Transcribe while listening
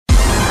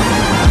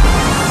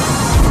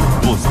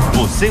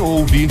Você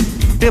ouve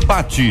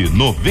Debate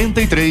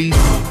 93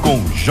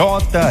 com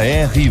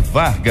J.R.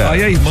 Vargas.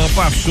 Aí a irmã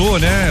passou,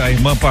 né? A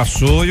irmã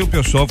passou e o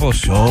pessoal falou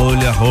assim: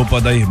 olha a roupa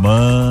da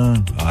irmã.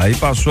 Aí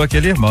passou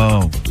aquele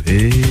irmão.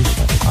 Eita,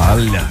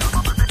 olha,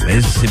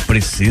 vê se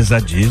precisa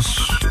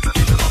disso.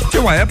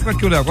 Tinha uma época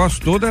que o negócio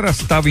todo era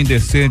se estava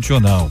indecente ou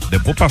não.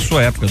 Depois passou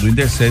a época do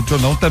indecente ou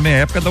não, também a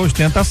época da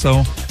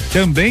ostentação.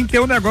 Também tem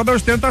o negócio da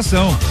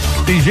ostentação.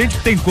 Tem gente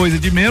que tem coisa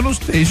de menos,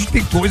 tem gente que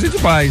tem coisa de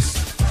mais.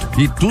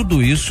 E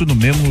tudo isso no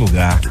mesmo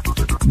lugar,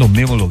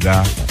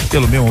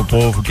 pelo mesmo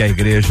povo que é a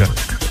igreja,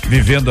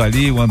 vivendo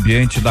ali o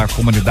ambiente da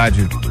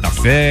comunidade da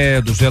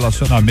fé, dos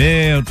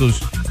relacionamentos,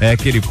 é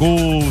aquele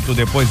culto,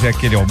 depois é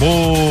aquele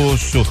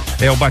almoço,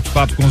 é o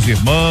bate-papo com os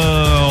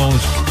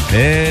irmãos,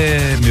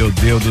 meu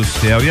Deus do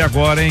céu, e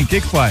agora, hein, o que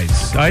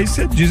faz? Aí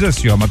você diz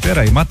assim, ó, mas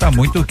peraí, mas tá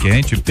muito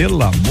quente,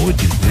 pelo amor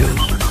de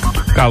Deus.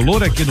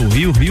 Calor aqui no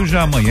Rio, Rio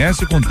já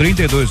amanhece com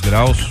 32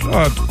 graus,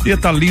 ó, dia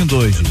tá lindo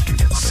hoje,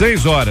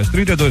 6 horas,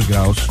 32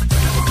 graus,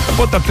 eu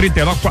botar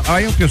 39,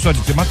 aí o pessoal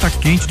diz, mas tá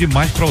quente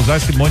demais pra usar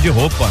esse monte de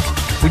roupa,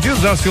 podia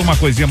usar assim uma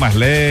coisinha mais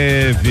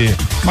leve,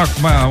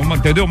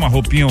 entendeu, uma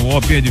roupinha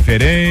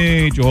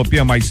diferente,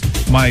 roupinha mais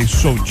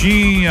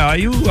soltinha,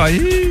 aí,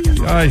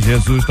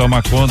 Jesus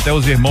toma conta,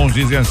 os irmãos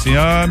dizem assim,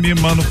 minha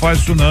irmã não faz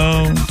isso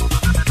não,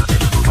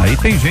 aí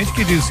tem gente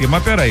que diz assim,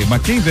 mas peraí, mas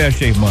quem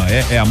veste a irmã,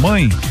 é a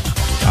mãe?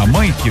 A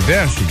mãe que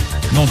veste,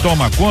 não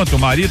toma conta, o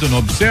marido não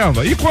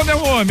observa? E quando é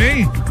o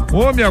homem, hein? O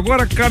homem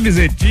agora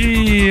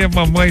camisetinha,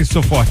 mamãe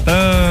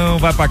sufortão,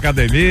 vai pra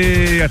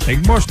academia, tem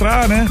que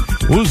mostrar, né?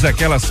 Usa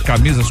aquelas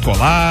camisas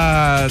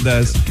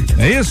coladas,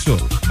 é isso?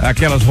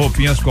 Aquelas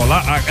roupinhas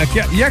coladas,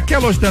 e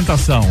aquela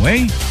ostentação,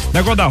 hein?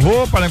 Negócio da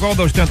roupa, negócio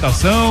da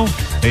ostentação,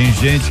 tem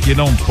gente que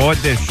não pode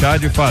deixar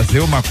de fazer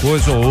uma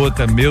coisa ou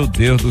outra, meu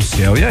Deus do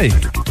céu, e aí?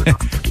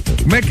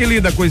 Como é que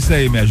lida com isso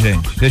aí, minha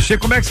gente?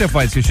 Como é que você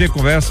faz? Você chega e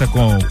conversa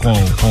com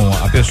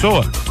a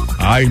pessoa?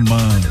 Ai,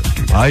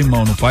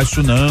 irmão, não faz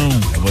isso não.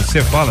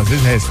 Você fala, às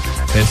vezes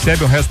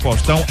recebe o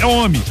respostão. É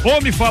homem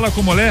fala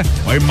com mulher.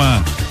 Ó,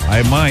 irmã, a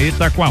irmã aí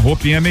tá com a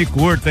roupinha meio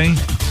curta, hein?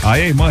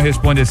 Aí a irmã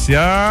responde assim,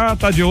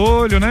 tá de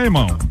olho, né,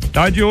 irmão?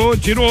 Tá de olho,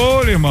 tira o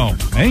olho, irmão.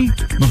 Hein?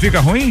 Não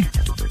fica ruim?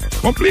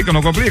 Complica,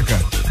 não complica?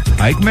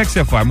 Aí como é que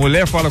você faz?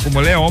 Mulher fala com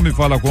mulher, homem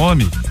fala com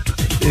homem?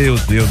 Meu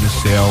Deus do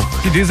céu.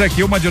 Que diz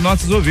aqui uma de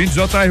nossos ouvintes,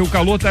 JR, o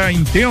calor tá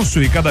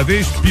intenso e cada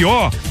vez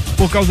pior.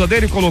 Por causa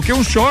dele, coloquei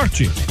um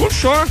short,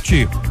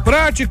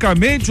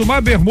 praticamente uma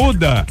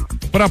bermuda,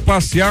 para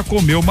passear com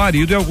meu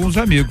marido e alguns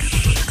amigos.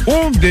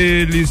 Um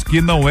deles,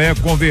 que não é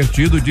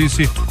convertido,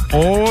 disse,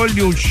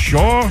 olha o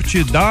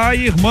short da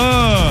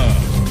irmã.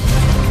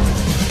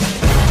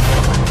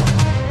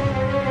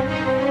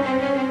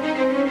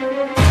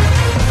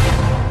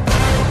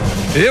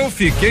 Eu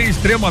fiquei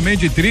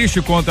extremamente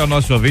triste contra a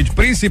nossa ouvinte,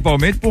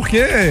 principalmente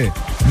porque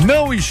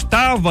não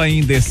estava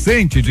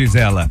indecente, diz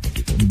ela.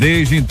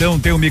 Desde então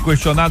tenho me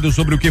questionado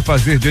sobre o que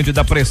fazer diante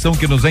da pressão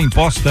que nos é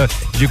imposta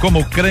de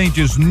como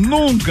crentes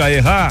nunca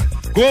errar.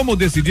 Como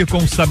decidir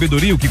com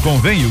sabedoria o que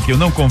convém e o que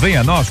não convém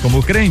a nós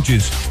como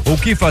crentes? O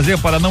que fazer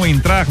para não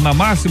entrar na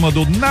máxima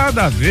do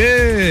nada a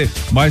ver,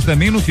 mas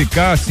também não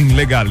ficar assim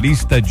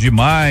legalista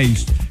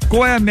demais?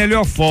 Qual é a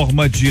melhor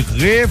forma de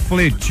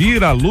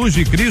refletir a luz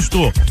de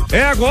Cristo?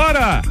 É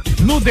agora,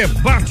 no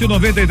Debate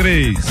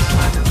 93.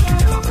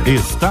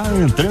 Está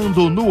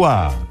entrando no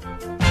ar.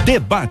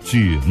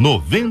 Debate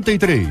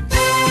 93.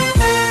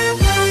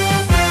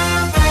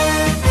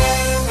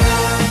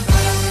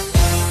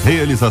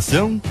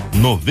 Realização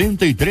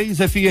 93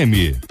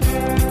 FM.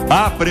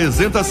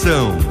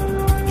 Apresentação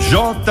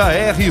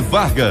J.R.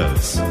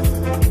 Vargas.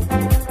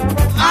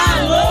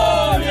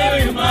 Alô, meu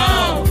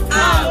irmão!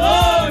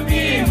 Alô,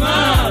 minha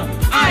irmã!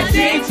 A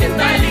gente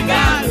tá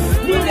ligado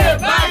no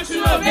Debate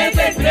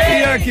 93!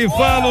 E aqui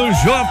fala o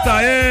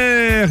J.R.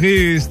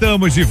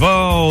 Estamos de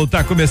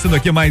volta, começando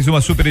aqui mais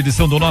uma super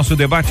edição do nosso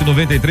Debate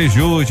 93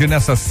 de hoje,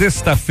 nessa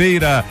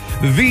sexta-feira,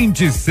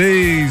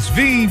 26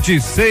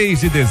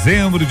 de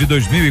dezembro de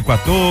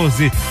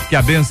 2014. Que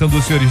a bênção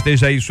do Senhor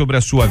esteja aí sobre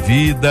a sua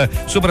vida,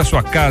 sobre a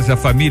sua casa,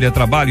 família,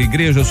 trabalho,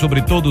 igreja,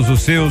 sobre todos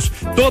os seus.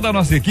 Toda a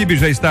nossa equipe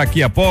já está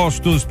aqui a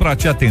postos para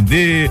te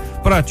atender,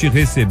 para te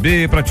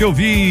receber, para te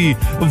ouvir.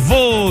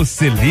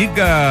 Você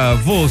liga,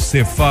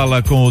 você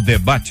fala com o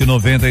Debate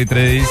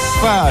 93.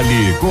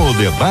 Fale com o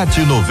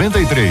Debate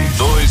 93.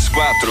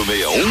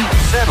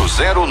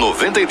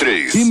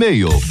 2461-0093.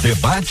 E-mail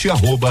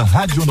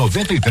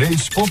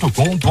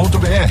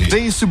debate@radio93.com.br.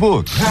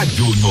 Facebook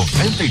Rádio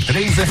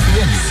 93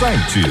 FM.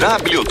 Site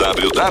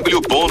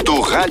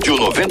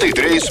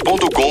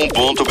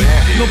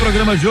www.radio93.com.br. No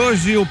programa de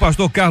hoje, o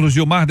pastor Carlos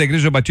Gilmar, da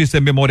Igreja Batista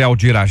Memorial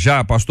de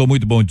Irajá. Pastor,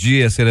 muito bom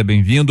dia, seja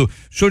bem-vindo. O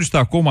senhor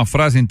destacou uma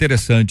frase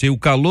interessante: o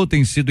calor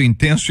tem sido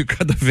intenso e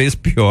cada vez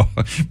pior.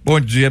 Bom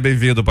dia,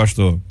 bem-vindo,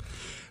 pastor.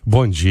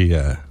 Bom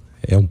dia.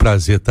 É um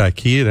prazer estar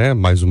aqui, né?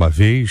 Mais uma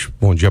vez.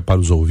 Bom dia para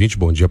os ouvintes,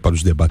 bom dia para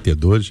os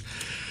debatedores.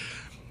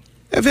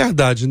 É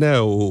verdade, né,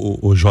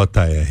 o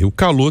JR? O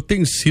calor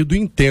tem sido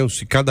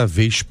intenso e cada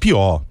vez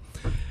pior.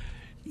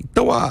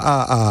 Então,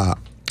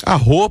 A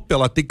roupa,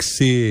 ela tem que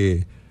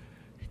ser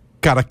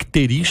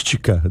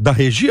característica da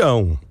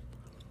região.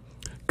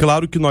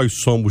 Claro que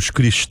nós somos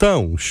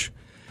cristãos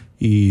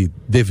e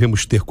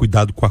devemos ter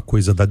cuidado com a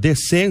coisa da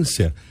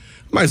decência,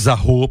 mas a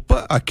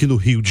roupa aqui no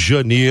Rio de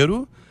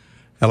Janeiro,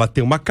 ela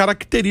tem uma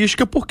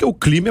característica porque o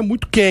clima é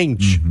muito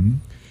quente.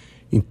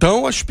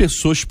 Então as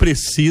pessoas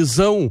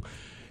precisam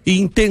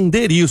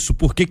entender isso,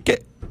 porque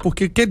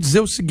quer dizer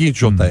o seguinte,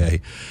 JR,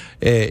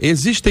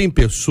 existem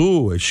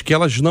pessoas que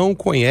elas não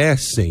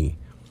conhecem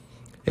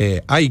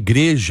a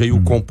igreja e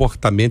o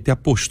comportamento e a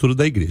postura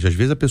da igreja. Às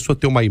vezes a pessoa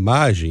tem uma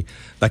imagem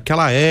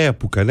daquela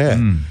época, né?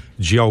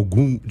 De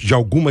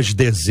algumas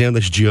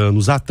dezenas de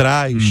anos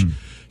atrás,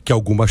 que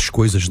algumas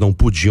coisas não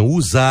podiam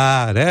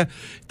usar, né?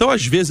 Então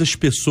às vezes as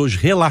pessoas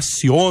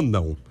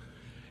relacionam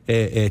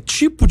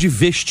tipo de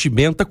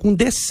vestimenta com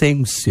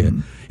decência,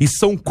 e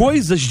são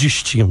coisas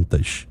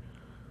distintas.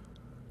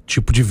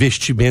 Tipo de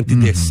vestimento e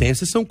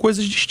decência são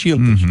coisas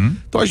distintas.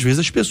 Então, às vezes,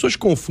 as pessoas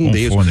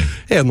confundem isso.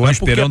 Não é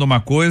esperando uma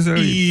coisa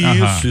e...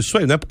 Isso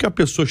aí. Não é porque a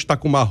pessoa está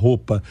com uma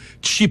roupa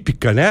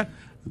típica, né?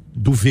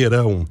 Do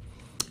verão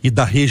e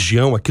da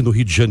região aqui no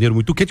Rio de Janeiro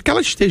muito quente, que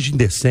ela esteja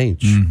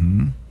indecente.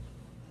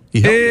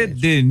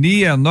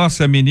 Edeny, a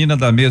nossa menina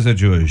da mesa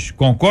de hoje.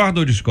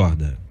 Concorda ou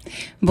discorda?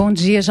 Bom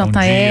dia,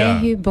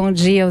 JR. Bom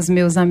dia aos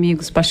meus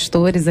amigos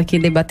pastores aqui,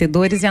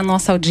 debatedores, e a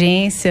nossa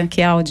audiência, que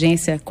é a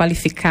audiência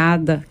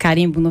qualificada,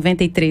 Carimbo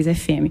 93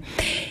 FM.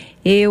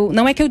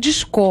 Não é que eu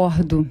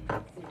discordo,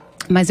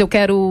 mas eu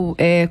quero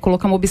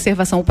colocar uma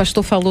observação. O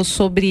pastor falou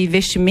sobre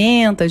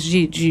vestimentas,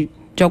 de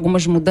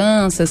algumas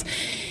mudanças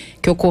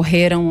que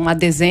ocorreram há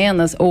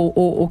dezenas,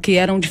 ou que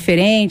eram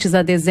diferentes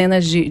há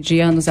dezenas de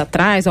anos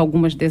atrás,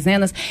 algumas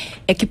dezenas.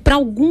 É que para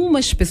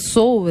algumas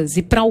pessoas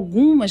e para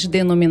algumas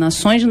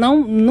denominações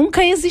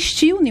nunca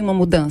existiu nenhuma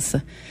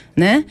mudança,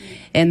 né?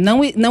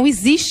 Não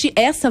existe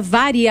essa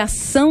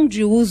variação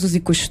de usos e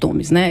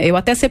costumes, né? Eu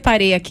até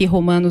separei aqui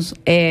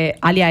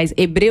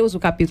Hebreus, o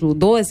capítulo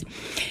 12,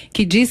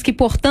 que diz que,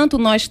 portanto,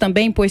 nós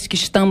também, pois que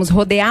estamos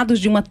rodeados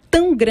de uma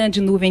tão grande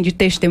nuvem de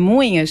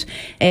testemunhas,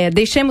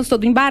 deixemos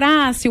todo o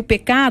embaraço e o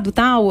pecado,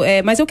 tal,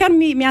 mas eu quero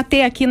me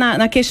ater aqui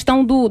na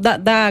questão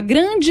da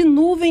grande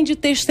nuvem de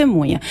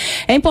testemunha.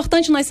 É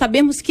importante nós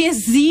sabermos que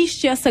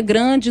existe essa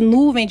grande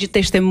nuvem de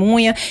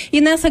testemunha, e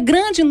nessa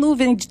grande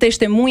nuvem de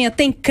testemunha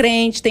tem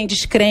crente, tem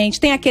descrente,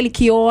 tem aquele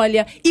que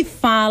olha e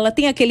fala,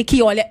 tem aquele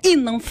que olha e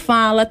não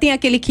fala, tem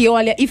aquele que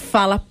olha e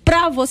fala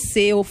pra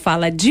você ou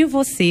fala de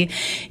você.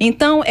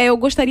 Então, eu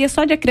gostaria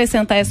só de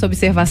acrescentar essa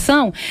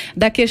observação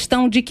da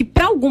questão de que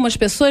para algumas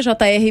pessoas,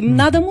 JR,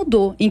 nada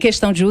mudou. Em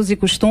questão de usos e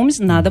costumes,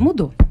 nada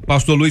mudou.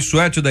 Pastor Luiz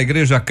Sueth, da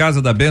Igreja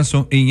Casa da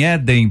Bênção em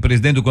Edeny,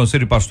 presidente do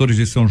Conselho de Pastores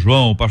de São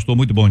João. Pastor,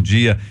 muito bom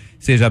dia,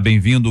 seja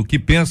bem-vindo. O que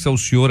pensa o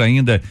senhor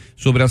ainda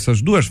sobre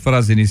essas duas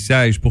frases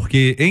iniciais?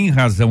 Porque em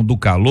razão do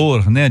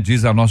calor, né,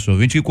 diz a nossa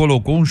ouvinte, que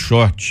colocou um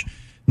short.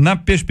 Na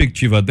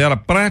perspectiva dela,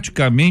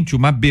 praticamente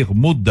uma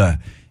bermuda.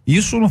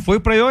 Isso não foi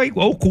para ir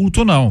ao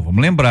culto, não,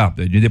 vamos lembrar.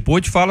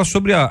 Depois te fala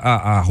sobre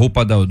a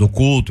roupa do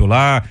culto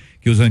lá,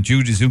 que os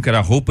antigos diziam que era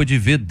roupa de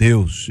ver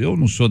Deus. Eu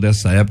não sou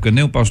dessa época,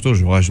 nem o pastor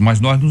Jorge, mas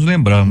nós nos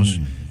lembramos.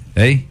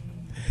 Hein?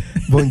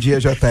 Bom dia,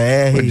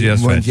 JR.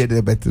 Bom dia,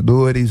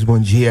 debatedores. Bom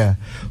dia,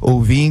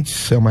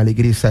 ouvintes. É uma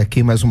alegria estar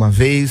aqui mais uma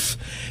vez.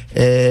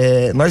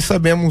 Nós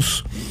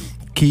sabemos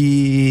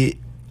que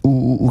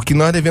o que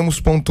nós devemos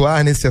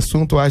pontuar nesse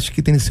assunto, eu acho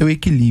que tem seu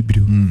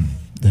equilíbrio.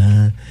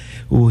 Né?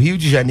 O Rio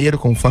de Janeiro,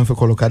 conforme foi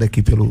colocado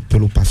aqui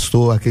pelo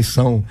pastor, a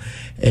questão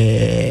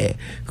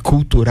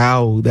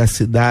cultural da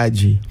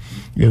cidade.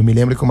 Eu me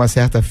lembro que uma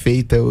certa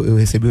feita eu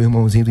recebi um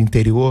irmãozinho do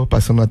interior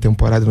passando uma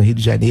temporada no Rio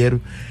de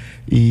Janeiro,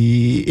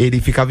 e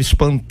ele ficava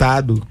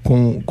espantado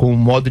com o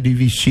modo de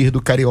vestir do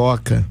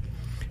carioca,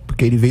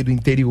 porque ele veio do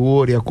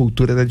interior e a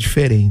cultura era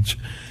diferente,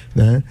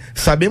 né?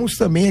 Sabemos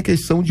também a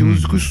questão de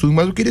uso e costume,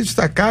 mas eu queria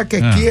destacar que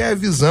aqui é a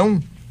visão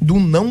do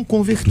não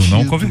convertido. Do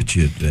não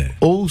convertido,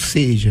 Ou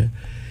seja,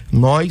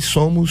 nós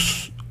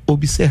somos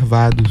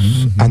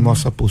observados, a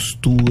nossa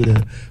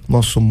postura,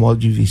 nosso modo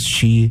de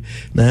vestir,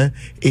 né?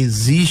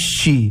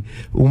 Existe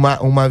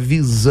uma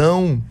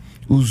visão,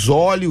 os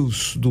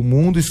olhos do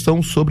mundo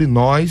estão sobre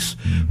nós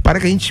para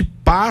que a gente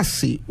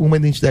passe uma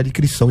identidade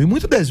cristã. E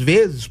muitas das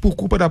vezes, por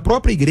culpa da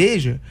própria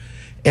igreja,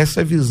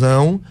 essa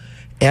visão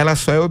ela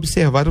só é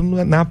observada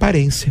na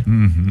aparência.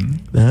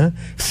 Né?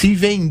 Se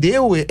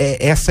vendeu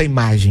essa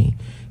imagem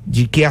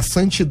de que a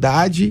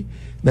santidade,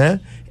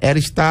 né, ela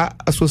está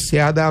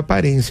associada à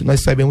aparência.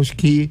 Nós sabemos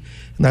que,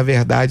 na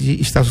verdade,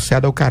 está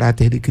associada ao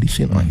caráter de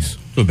Cristo em nós.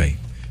 Tudo bem.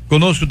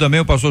 Conosco também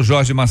o pastor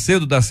Jorge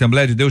Macedo, da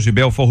Assembleia de Deus de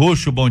Belfor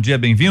Roxo. Bom dia,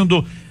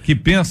 bem-vindo. Que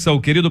pensa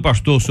o querido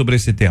pastor sobre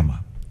esse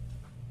tema?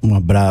 Um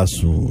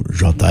abraço,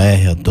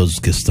 JR, a todos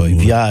que estão em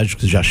viagem,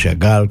 que já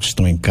chegaram, que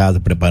estão em casa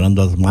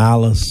preparando as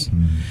malas.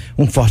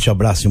 Um forte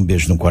abraço e um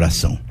beijo no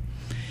coração.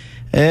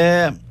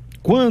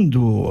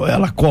 Quando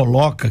ela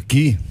coloca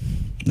aqui,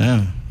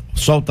 né? O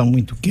sol está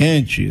muito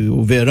quente,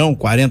 o verão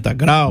 40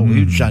 graus,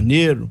 Rio de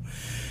Janeiro,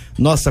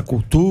 nossa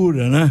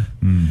cultura, né?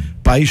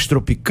 País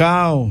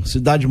tropical,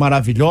 cidade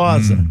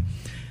maravilhosa.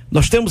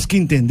 Nós temos que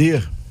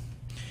entender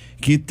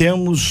que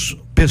temos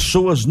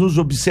pessoas nos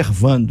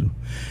observando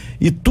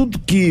e tudo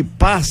que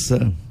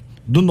passa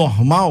do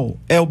normal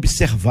é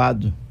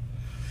observado.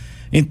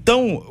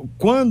 Então,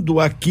 quando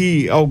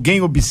aqui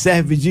alguém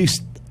observa e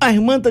diz: a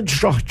irmã está de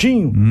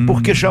shortinho,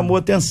 porque chamou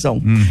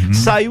atenção,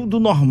 saiu do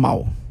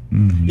normal.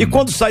 E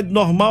quando sai do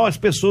normal, as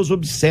pessoas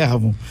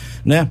observam,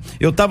 né?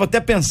 Eu estava até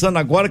pensando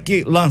agora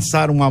que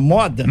lançaram uma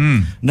moda,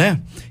 né?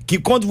 Que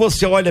quando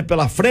você olha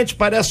pela frente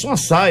parece uma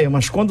saia,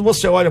 mas quando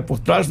você olha por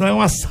trás não é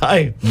uma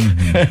saia.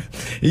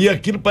 E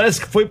aquilo parece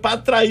que foi para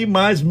atrair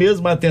mais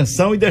mesmo a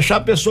atenção e deixar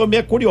a pessoa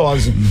meio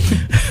curiosa.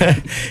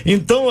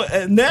 Então,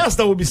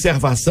 nesta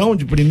observação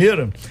de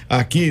primeira,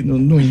 aqui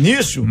no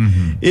início,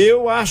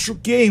 eu acho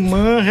que a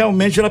irmã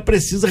realmente ela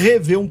precisa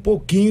rever um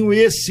pouquinho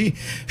esse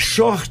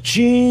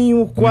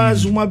shortinho,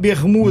 quase uma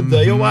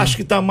bermuda. Eu acho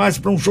que tá mais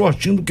para um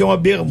shortinho do que uma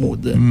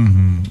bermuda.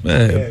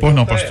 Pois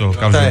não, pastor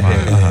Carlos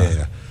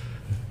Gilmar.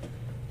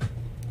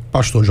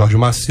 Pastor Jorge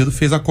Macedo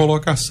fez a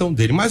colocação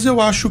dele, mas eu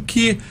acho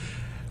que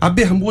a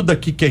bermuda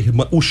aqui que a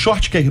irmã, o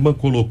short que a irmã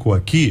colocou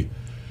aqui,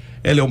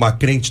 ela é uma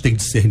crente, tem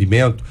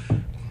discernimento.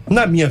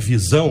 Na minha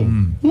visão,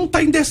 não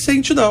tá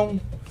indecente, não.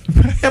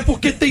 É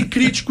porque tem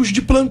críticos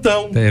de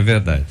plantão. É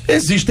verdade.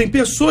 Existem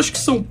pessoas que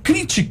são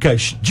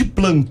críticas de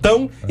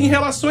plantão em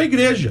relação à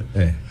igreja.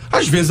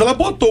 Às vezes ela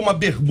botou uma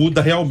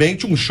bermuda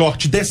realmente, um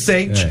short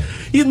decente,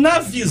 e na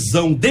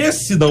visão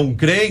desse não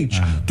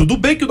crente, tudo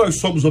bem que nós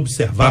somos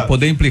observados. Para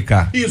poder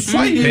implicar. Isso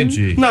aí.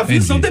 Entendi, na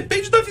visão,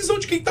 depende da visão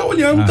de quem tá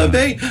olhando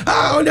também.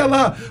 Olha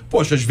lá.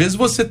 Poxa, às vezes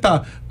você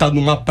tá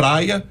numa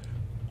praia,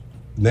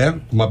 né,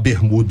 uma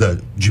bermuda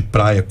de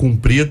praia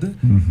comprida,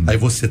 aí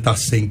você tá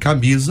sem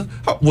camisa,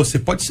 você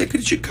pode ser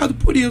criticado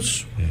por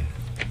isso.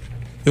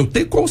 Eu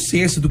tenho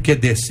consciência do que é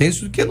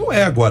decência e do que não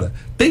é. Agora,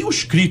 tem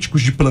os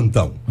críticos de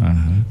plantão.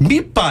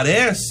 Me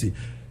parece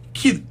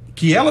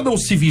que ela não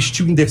se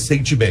vestiu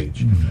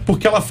indecentemente,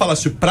 porque ela fala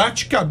assim,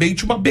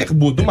 praticamente uma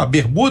bermuda. Uma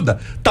bermuda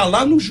tá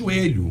lá no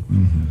joelho.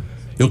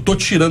 Eu tô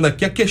tirando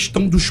aqui a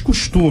questão dos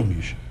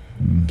costumes,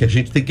 que a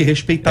gente tem que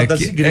respeitar das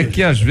igrejas. É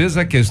que às vezes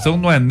a questão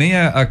não é nem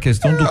a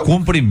questão do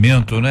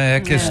comprimento, né? É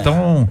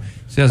questão...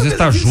 Se às vezes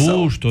tá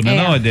justo, né?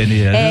 Não,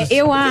 Edeny?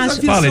 Eu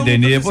acho. Fala,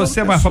 Edeny,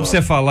 você é mais fácil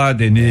você falar,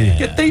 Edeny.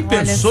 Porque tem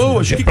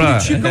pessoas que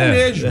criticam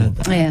mesmo.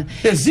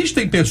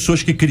 Existem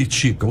pessoas que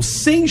criticam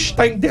sem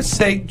estar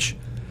indecente.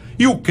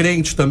 E o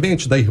crente também,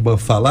 antes da irmã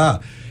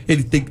falar,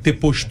 ele tem que ter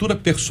postura,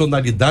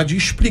 personalidade e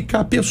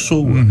explicar a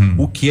pessoa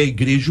o que é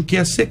igreja, o que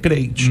é ser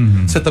crente.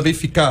 Você também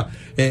ficar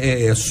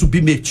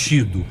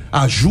submetido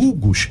a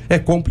julgos é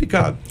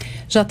complicado.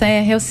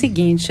 JR, é o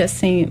seguinte,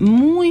 assim,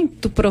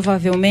 muito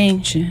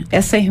provavelmente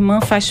essa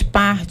irmã faz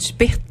parte,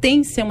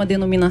 pertence a uma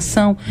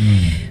denominação.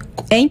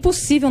 É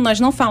impossível nós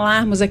não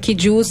falarmos aqui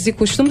de usos e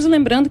costumes,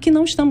 lembrando que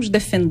não estamos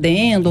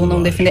defendendo ou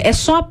não defendendo. É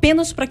só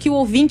apenas para que o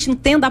ouvinte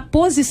entenda a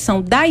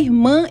posição da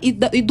irmã e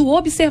do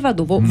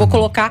observador. Vou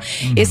colocar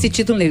esse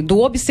título nele, do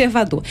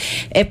observador.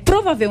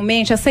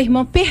 Provavelmente essa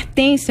irmã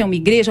pertence a uma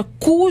igreja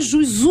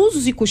cujos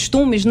usos e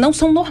costumes não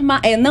são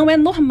não é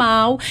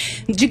normal,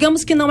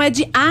 digamos que não é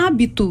de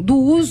hábito do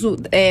uso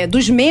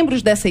dos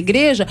membros dessa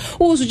igreja,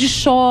 o uso de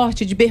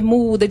short, de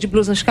bermuda, de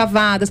blusas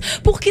cavadas,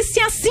 porque se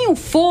assim o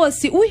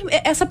fosse,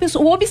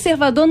 o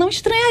observador não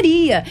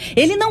estranharia.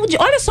 Ele não...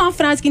 Olha só uma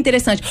frase que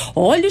interessante.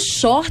 Olha o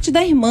short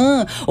da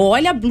irmã.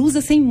 Olha a blusa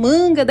sem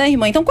manga da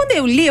irmã. Então, quando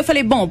eu li, eu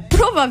falei, bom,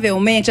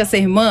 provavelmente essa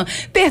irmã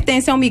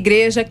pertence a uma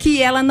igreja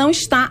que ela não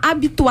está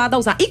habituada a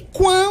usar. E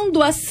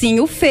quando assim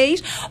o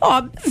fez,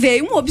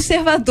 veio um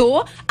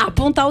observador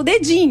apontar o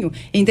dedinho.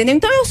 Entendeu?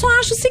 Então, eu só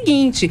acho o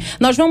seguinte,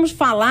 nós vamos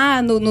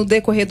falar no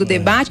decorrer do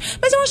debate,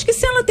 mas eu acho que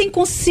se ela tem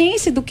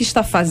consciência do que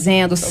está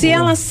fazendo, se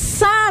ela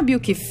sabe o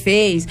que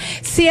fez,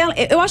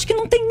 eu acho que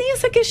não tem nem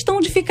essa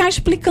questão de ficar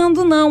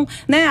explicando, não,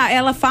 né?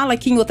 Ela fala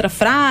aqui em outra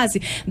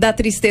frase da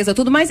tristeza,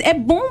 tudo, mas é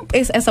bom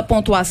essa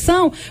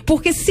pontuação,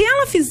 porque se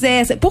ela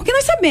fizesse, porque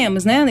nós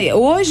sabemos, né?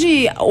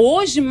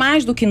 Hoje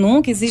mais do que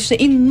nunca, existem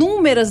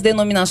inúmeras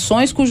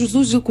denominações cujos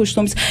usos e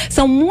costumes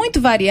são muito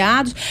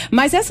variados,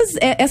 mas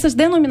essas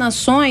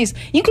denominações,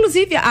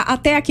 inclusive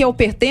até aqui eu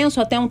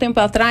pertenço, até um tempo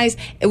atrás,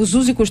 os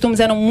usos e costumes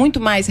eram muito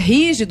mais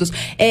rígidos,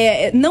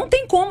 não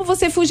tem como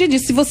você fugir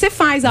disso. Se você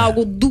faz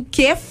algo do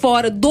que é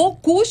fora do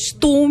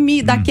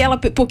costume daquela...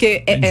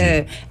 Porque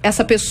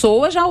essa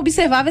pessoa já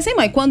observava essa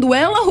irmã. E quando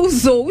ela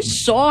usou o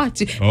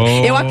short,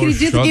 eu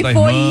acredito que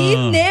foi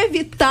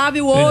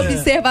inevitável o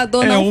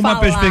observador não falar. É uma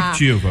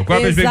perspectiva. Qual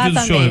é a perspectiva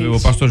do senhor,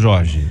 o pastor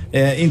Jorge?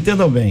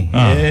 Entendam bem.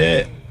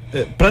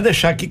 Para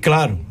deixar aqui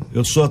claro,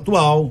 eu sou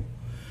atual,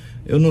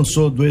 eu não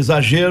sou do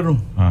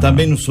exagero,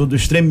 também não sou do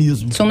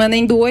extremismo. O senhor não é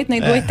nem do 8,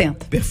 nem do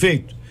 80.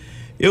 Perfeito.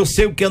 Eu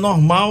sei o que é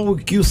normal, o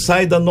que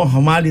sai da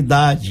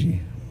normalidade,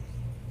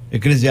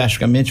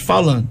 eclesiasticamente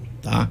falando,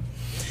 tá?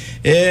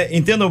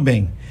 Entendam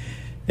bem.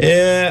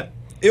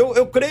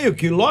 Eu creio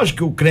que, lógico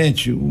que o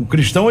crente, o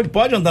cristão, ele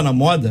pode andar na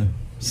moda,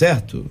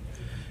 certo?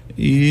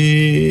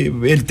 E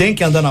ele tem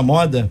que andar na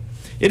moda.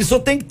 Ele só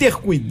tem que ter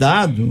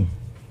cuidado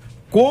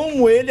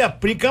como ele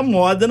aplica a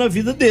moda na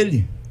vida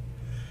dele,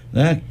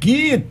 né?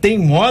 Que tem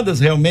modas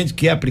realmente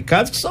que é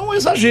aplicadas que são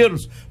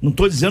exageros. Não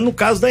estou dizendo no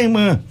caso da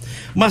irmã,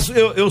 mas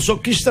eu só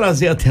quis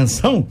trazer a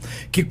atenção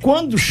que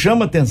quando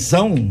chama a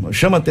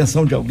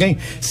atenção de alguém,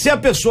 se a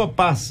pessoa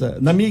passa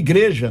na minha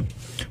igreja,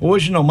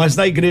 hoje não, mas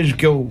na igreja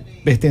que eu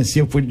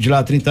pertencia, eu fui de lá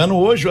há 30 anos,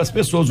 hoje as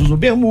pessoas usam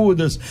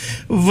bermudas,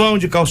 vão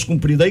de calça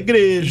comprida à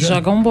igreja.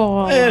 Jogam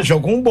bola.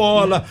 Jogam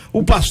bola.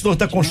 O pastor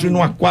está construindo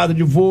uma quadra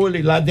de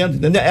vôlei lá dentro,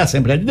 entendeu? É a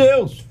Assembleia de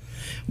Deus.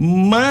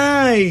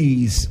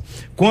 Mas,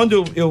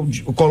 quando eu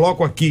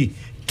coloco aqui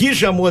que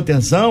chamou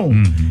atenção,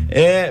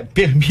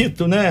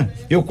 permito, né?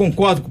 Eu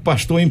concordo com o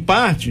pastor em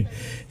parte,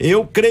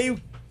 eu creio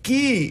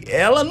que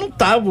ela não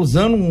estava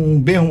usando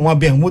uma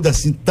bermuda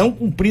assim tão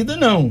comprida,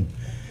 não.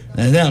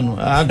 Entendendo?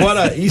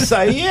 Agora, isso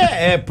aí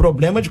é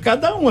problema de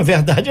cada um, a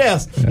verdade é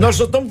essa. Nós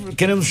só estamos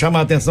querendo chamar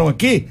a atenção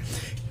aqui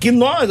que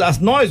nós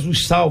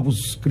os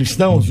salvos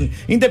cristãos,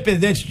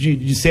 independente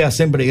de ser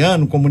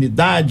assembleiano,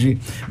 comunidade,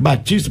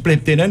 batista,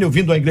 presbiteriano, eu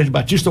vim de uma igreja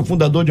batista, sou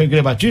fundador de uma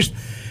igreja batista,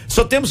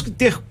 só temos que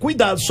ter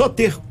cuidados,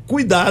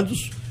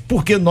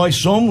 porque nós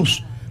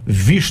somos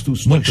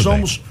vistos, nós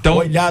somos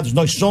olhados,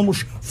 nós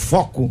somos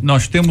foco.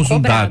 Nós temos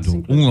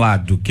um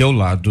lado que é o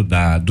lado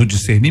do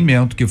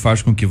discernimento, que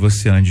faz com que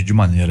você ande de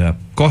maneira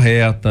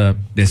correta,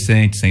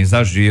 decente, sem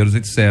exageros,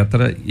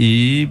 etc.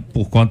 E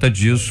por conta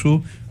disso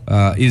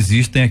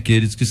existem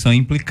aqueles que são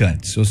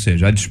implicantes, ou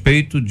seja, a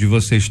despeito de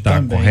você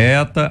estar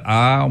correta,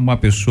 há uma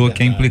pessoa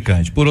que é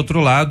implicante. Por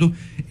outro lado,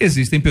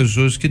 existem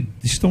pessoas que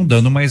estão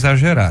dando uma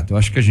exagerada. Eu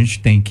acho que a gente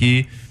tem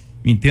que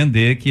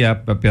entender que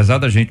apesar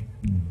da gente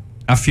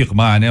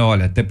afirmar, né?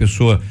 Olha, tem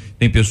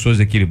pessoas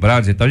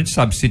equilibradas e tal, a gente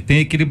sabe, se tem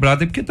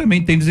equilibrado é porque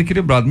também tem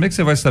desequilibrado. Como é que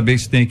você vai saber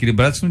se tem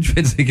equilibrado se não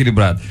tiver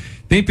desequilibrado?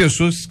 Tem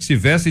pessoas que se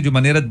vestem de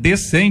maneira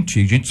decente,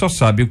 a gente só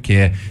sabe o que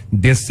é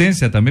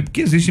decência também, porque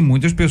existem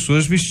muitas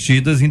pessoas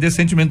vestidas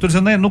indecentemente. Estou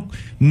dizendo,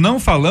 não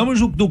falamos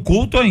do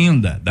culto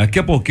ainda, daqui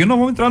a pouquinho nós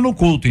vamos entrar no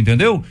culto,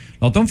 entendeu?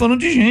 Nós estamos falando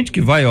de gente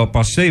que vai,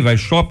 passeia, vai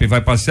shopping, vai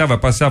passear,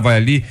 vai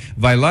ali,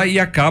 vai lá e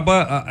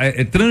acaba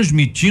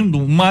transmitindo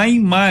uma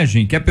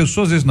imagem que a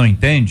pessoa às vezes não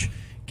entende,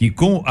 que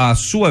com a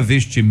sua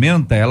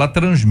vestimenta ela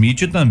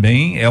transmite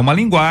também, é uma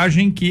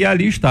linguagem que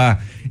ali está.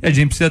 E a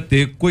gente precisa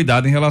ter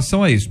cuidado em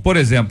relação a isso. Por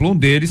exemplo, um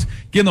deles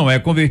que não é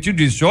convertido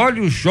disse: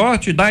 olha o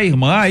short da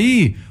irmã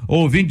aí,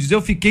 ouvindo dizer,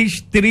 eu fiquei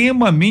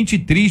extremamente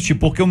triste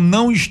porque eu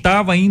não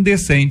estava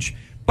indecente.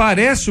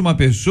 Parece uma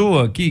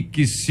pessoa que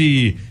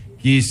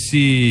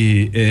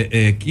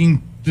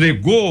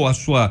entregou a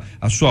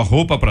sua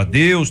roupa para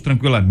Deus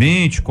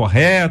tranquilamente,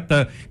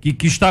 correta, que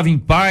estava em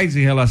paz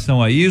em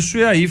relação a isso,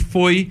 e aí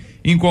foi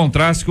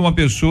encontrar-se com uma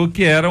pessoa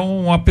que era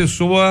uma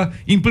pessoa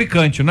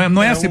implicante, né?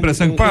 Não é essa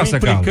impressão que passa,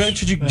 Carlos?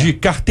 Implicante de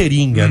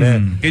carteirinha,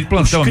 né? Aquele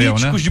plantão, os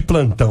críticos né? de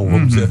plantão,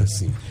 vamos dizer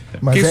assim.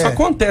 Mas isso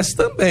acontece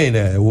também,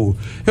 né?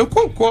 Eu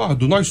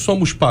concordo, nós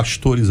somos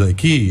pastores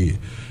aqui,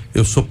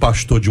 eu sou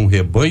pastor de um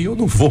rebanho, eu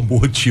não vou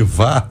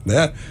motivar,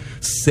 né?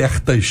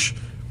 Certas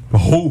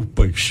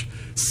roupas,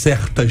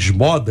 certas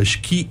modas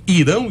que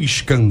irão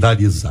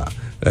escandalizar,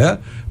 né?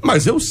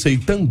 Mas eu sei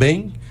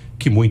também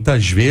que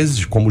muitas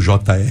vezes, como o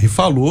JR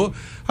falou,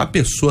 a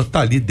pessoa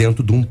tá ali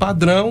dentro de um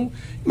padrão,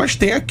 mas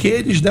tem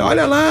aqueles, né?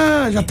 Olha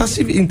lá, já tá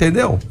se...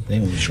 Entendeu?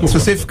 Se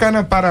você ficar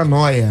na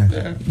paranoia,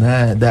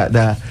 né,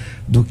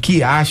 do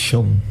que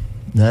acham,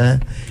 né?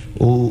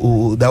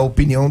 Ou da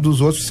opinião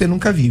dos outros, você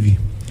nunca vive.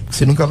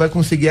 Você nunca vai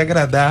conseguir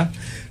agradar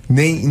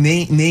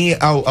nem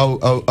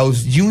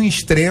aos de um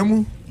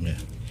extremo,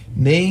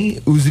 nem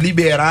os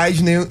liberais,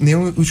 nem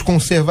os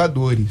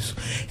conservadores.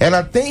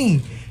 Ela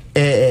tem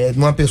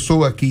uma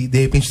pessoa que de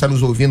repente está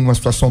nos ouvindo numa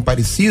situação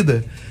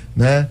parecida,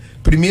 né?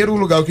 Primeiro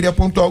lugar, eu queria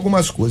pontuar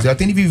algumas coisas. Ela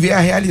tem de viver a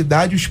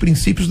realidade e os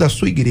princípios da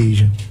sua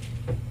igreja,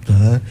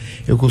 tá?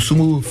 Eu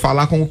costumo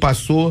falar como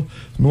pastor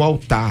no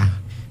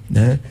altar,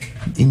 né?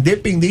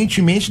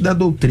 Independentemente da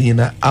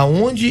doutrina,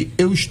 aonde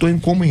eu estou em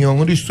comunhão,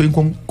 onde eu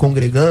estou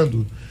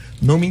congregando,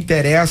 não me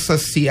interessa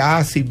se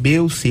A, se B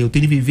ou C. Eu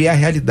tenho de viver a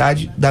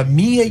realidade da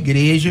minha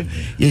igreja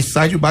e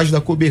estar debaixo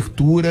da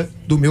cobertura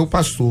do meu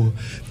pastor.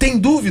 Tem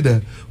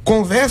dúvida?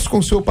 Converse com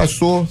o seu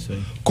pastor,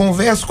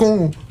 converse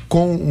com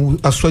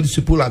a sua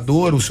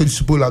discipuladora, o seu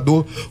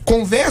discipulador,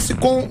 converse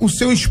com o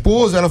seu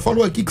esposo. Ela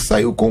falou aqui que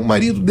saiu com o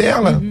marido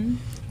dela.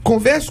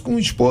 Converse com o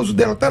esposo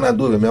dela, tá na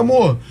dúvida, meu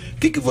amor, o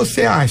que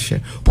você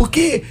acha?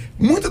 Porque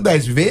muitas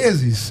das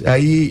vezes,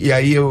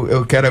 aí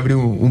eu quero abrir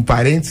um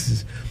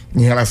parênteses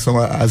em relação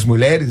às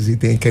mulheres, e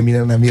tem que a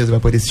menina na mesa vai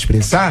poder se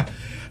expressar.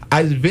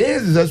 Às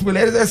vezes as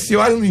mulheres se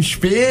olham no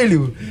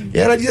espelho e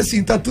ela diz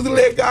assim: tá tudo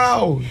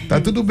legal,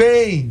 tá tudo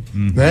bem,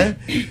 né?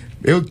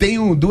 Eu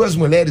tenho duas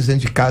mulheres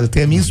dentro de casa.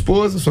 Tenho a minha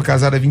esposa, sou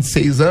casada há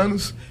 26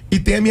 anos, e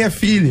tenho a minha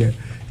filha,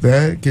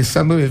 né, que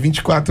está noiva,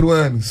 24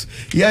 anos.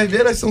 E às vezes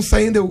elas estão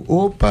saindo,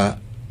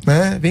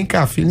 né? Vem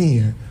cá,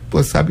 filhinha,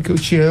 pô, sabe que eu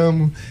te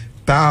amo,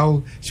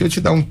 tal, deixa eu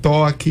te dar um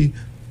toque.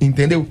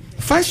 entendeu?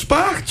 Faz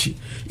parte.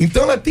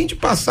 Então ela tem de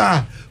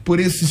passar por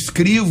esses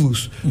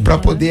crivos para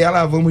poder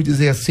ela, vamos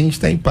dizer assim,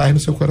 estar em paz no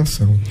seu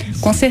coração.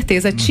 Com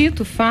certeza.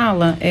 Tito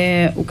fala,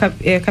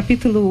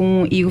 capítulo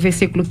 1 e o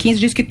versículo 15,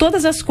 diz que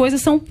todas as coisas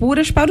são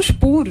puras para os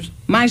puros,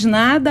 mas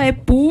nada é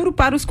puro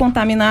para os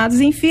contaminados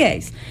e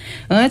infiéis.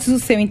 Antes o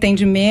seu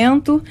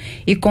entendimento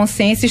e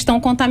consciência estão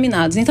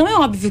contaminados. Então é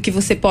óbvio que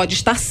você pode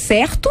estar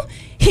certo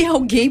e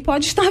alguém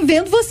pode estar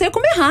vendo você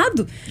como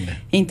errado.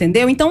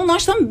 Entendeu? Então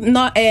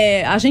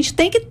a gente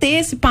tem que ter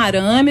esse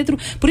parâmetro.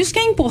 Por isso que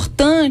é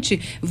importante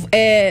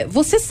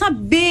você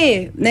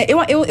saber, né?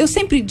 Eu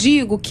sempre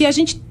digo que a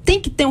gente tem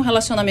que ter um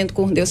relacionamento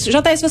com Deus.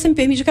 JS, se você me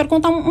permite, eu quero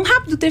contar um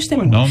rápido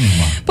testemunho. Não, minha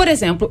irmã. Por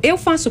exemplo, eu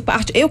faço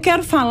parte, eu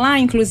quero falar,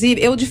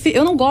 inclusive,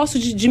 eu não gosto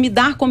de me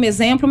dar como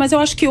exemplo, mas eu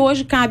acho que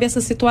hoje cabe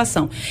essa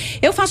situação.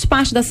 Eu faço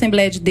parte da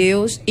Assembleia de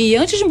Deus e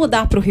antes de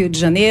mudar para o Rio de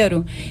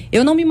Janeiro,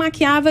 eu não me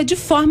maquiava de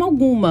forma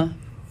alguma.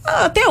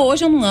 Até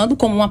hoje eu não ando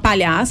como uma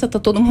palhaça, tá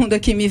todo mundo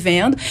aqui me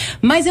vendo,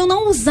 mas eu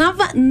não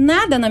usava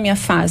nada na minha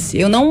face.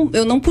 Eu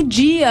não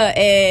podia,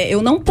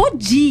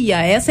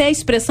 essa é a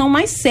expressão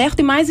mais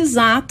certa e mais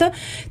exata.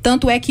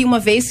 Tanto é que uma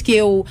vez que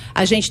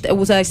a gente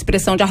usa a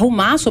expressão de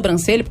arrumar a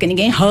sobrancelha, porque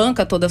ninguém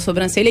arranca toda a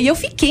sobrancelha, e eu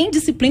fiquei em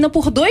disciplina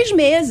por 2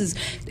 meses.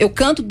 Eu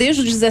canto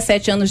desde os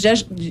 17 anos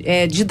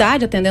de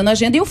idade, atendendo a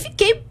agenda, e eu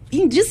fiquei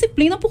em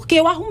disciplina porque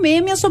eu arrumei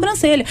a minha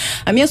sobrancelha.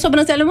 A minha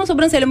sobrancelha é uma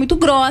sobrancelha muito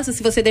grossa,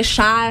 se você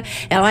deixar,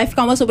 ela vai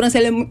ficar uma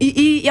sobrancelha...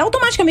 E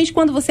automaticamente,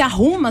 quando você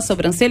arruma a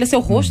sobrancelha, seu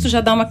rosto já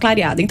dá uma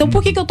clareada. Então,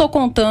 por que eu tô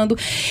contando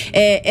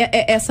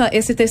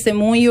esse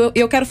testemunho?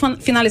 Eu quero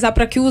finalizar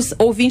para que os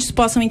ouvintes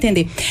possam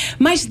entender.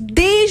 Mas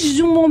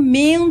desde o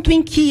momento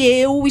em que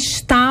eu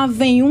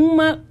estava em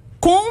uma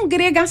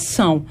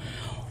congregação,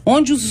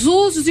 onde os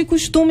usos e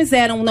costumes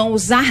eram não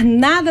usar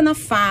nada na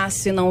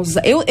face, não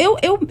usar...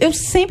 Eu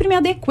sempre me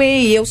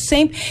adequei,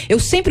 eu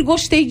sempre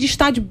gostei de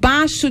estar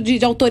debaixo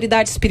de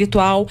autoridade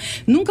espiritual,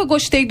 nunca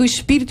gostei do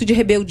espírito de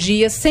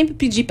rebeldia, sempre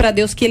pedi para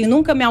Deus que ele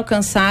nunca me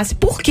alcançasse.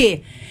 Por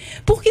quê?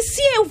 Porque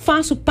se eu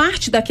faço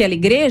parte daquela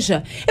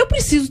igreja, eu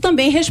preciso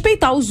também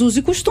respeitar os usos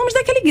e costumes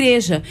daquela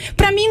igreja.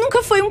 Para mim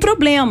nunca foi um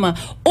problema.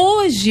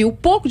 Hoje, o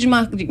pouco de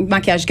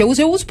maquiagem que eu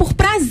uso por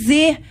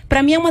prazer.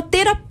 Para mim é uma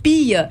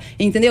terapia,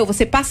 entendeu?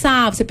 Você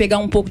pegar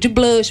um pouco de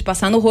blush,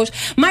 passar no rosto.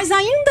 Mas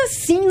ainda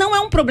assim não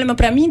é um problema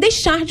para mim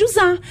deixar de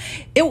usar.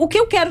 O que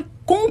eu quero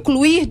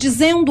concluir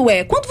dizendo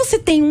quando você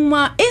tem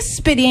uma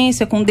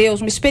experiência com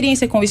Deus, uma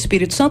experiência com o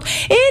Espírito Santo,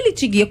 ele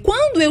te guia.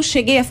 Quando eu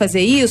cheguei a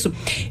fazer isso,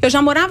 eu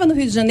já morava no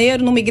Rio de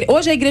Janeiro,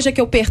 hoje a igreja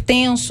que eu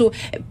pertenço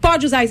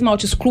pode usar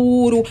esmalte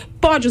escuro,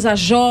 pode usar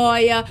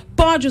joia,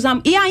 pode usar...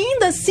 E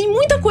ainda assim,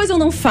 muita coisa eu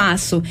não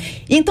faço.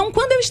 Então,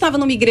 quando eu estava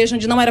numa igreja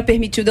onde não era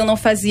permitido, eu não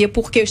fazia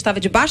porque eu estava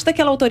debaixo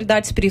daquela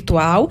autoridade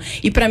espiritual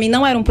e para mim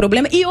não era um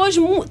problema. E hoje,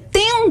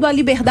 tendo a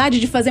liberdade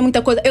de fazer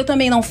muita coisa, eu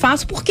também não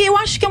faço porque eu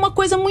acho que é uma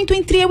coisa muito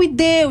entre eu e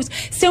Deus,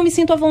 se eu me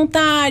sinto à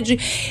vontade.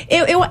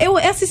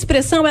 Essa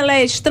expressão, ela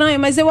é estranha,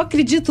 mas eu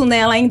acredito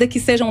nela, ainda que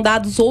sejam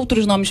dados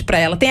outros nomes para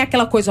ela. Tem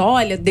aquela coisa,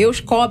 olha, Deus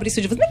cobra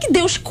isso de você. Não é que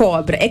Deus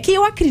cobra, é que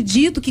eu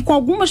acredito que com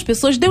algumas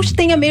pessoas Deus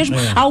tenha mesmo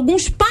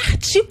alguns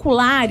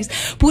particulares.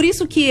 Por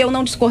isso que eu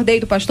não discordei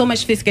do pastor,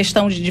 mas fiz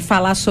questão de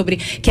falar sobre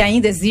que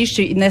ainda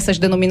existe nessas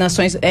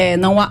denominações,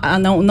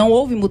 não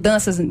houve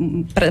mudanças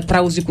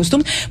para uso e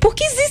costumes,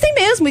 porque existem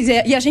mesmo,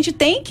 e a gente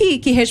tem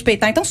que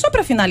respeitar. Então, só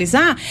para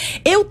finalizar,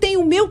 eu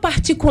tenho o meu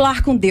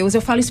particular com Deus.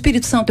 Eu falo,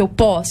 Espírito Santo, eu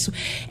posso?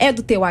 É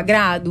do teu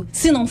agrado?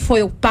 Se não for,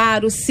 eu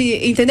paro.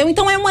 Entendeu?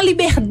 Então é uma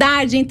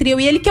liberdade entre eu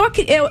e ele que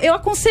eu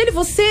aconselho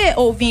você,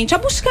 ouvinte, a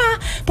buscar.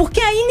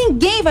 Porque aí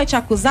ninguém vai te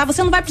acusar,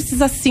 você não vai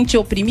precisar se sentir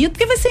oprimido,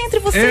 porque vai ser entre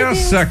você e Deus.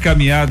 Essa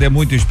caminhada é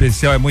muito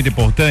especial, é muito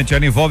importante.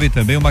 Ela envolve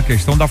também uma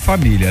questão da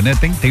família, né?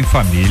 Tem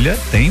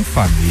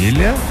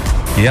família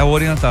e a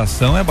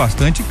orientação é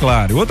bastante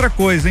clara. Outra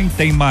coisa, hein?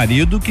 Tem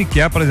marido que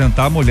quer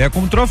apresentar a mulher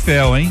como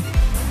troféu, hein?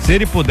 Se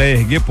ele puder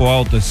erguer pro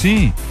alto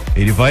assim,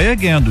 ele vai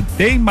erguendo.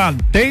 Tem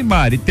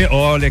marido,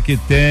 olha que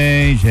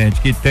tem, gente,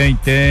 que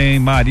tem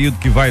marido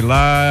que vai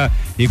lá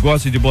e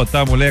gosta de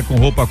botar a mulher com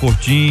roupa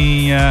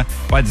curtinha,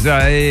 vai dizer,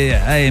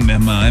 aí, minha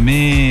irmã, é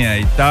minha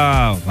e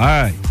tal.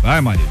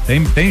 Vai, marido.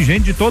 Tem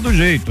gente de todo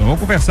jeito. Vamos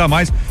conversar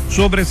mais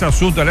sobre esse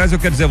assunto. Aliás, eu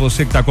quero dizer a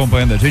você que está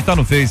acompanhando a gente, tá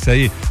no Face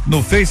aí,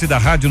 no Face da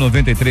Rádio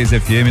 93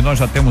 FM. Nós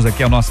já temos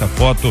aqui a nossa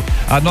foto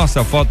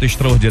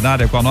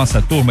extraordinária com a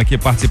nossa turma aqui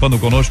participando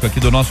conosco aqui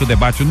do nosso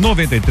debate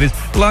 93.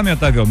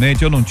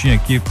 Lamentavelmente, eu não tinha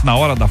aqui na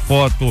hora da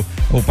foto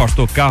o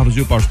pastor Carlos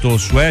e o pastor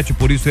Sueth,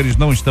 por isso eles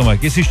não estão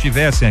aqui. Se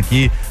estivessem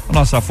aqui, a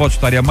nossa foto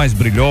estaria mais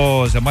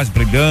brilhosa, mais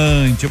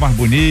brilhante, mais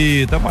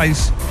bonita,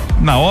 mas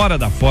na hora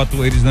da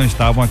foto eles não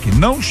estavam aqui.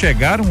 Não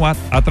chegaram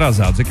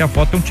atrasados. É que a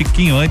foto é um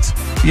tiquinho antes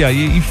e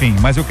aí, enfim,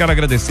 mas eu quero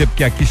agradecer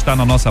porque aqui está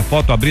na nossa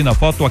foto, abrindo a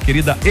foto, a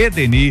querida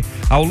Edeny.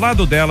 Ao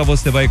lado dela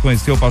você vai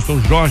conhecer o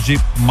pastor Jorge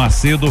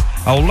Macedo,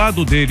 ao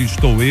lado dele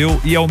estou eu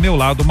e ao meu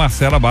lado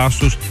Marcela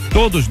Bastos,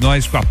 todos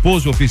nós com a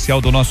pose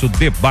oficial do nosso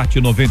Debate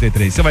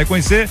 93. Você vai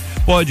conhecer,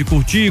 pode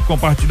curtir,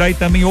 compartilhar e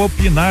também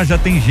opinar. Já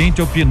tem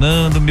gente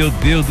opinando, meu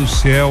Deus do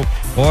céu.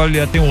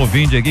 Olha, tem um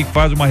ouvinte aqui que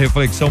faz uma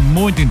reflexão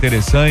muito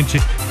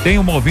interessante. Tem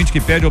uma ouvinte que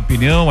pede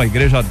opinião, a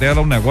igreja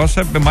dela, o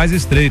negócio é mais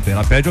estreito,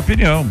 ela pede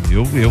opinião.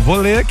 Eu vou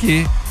ler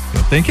aqui.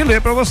 Eu tenho que ler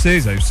para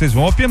vocês, aí vocês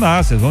vão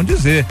opinar, vocês vão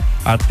dizer.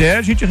 Até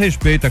a gente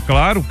respeita,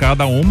 claro,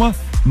 cada uma,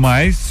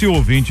 mas se o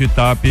ouvinte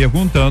tá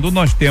perguntando,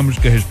 nós temos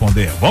que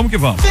responder. Vamos que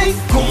vamos. Vem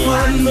com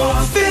a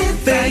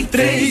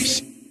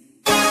 93.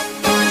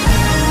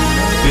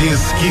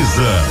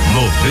 Pesquisa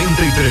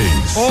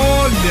 93.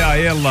 Olha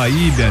ela aí,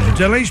 minha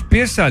gente, ela é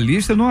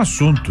especialista no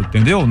assunto,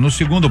 entendeu? No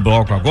segundo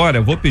bloco agora,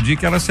 eu vou pedir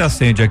que ela se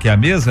assente aqui à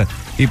mesa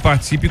e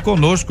participe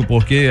conosco,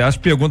 porque as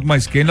perguntas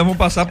mais quentes nós vamos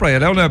passar para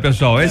ela, né,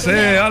 pessoal? É isso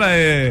aí, olha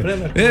aí.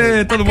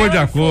 Ei, todo mundo de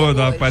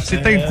acordo, rapaz. Se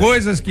tem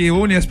coisas que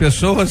unem as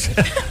pessoas,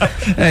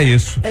 é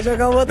isso. É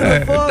jogar o outro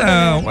no fogo?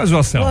 Não, mas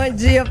Marcelo. Bom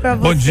dia pra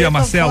você. Bom dia,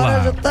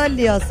 Marcela. Eu tô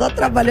ali, ó, só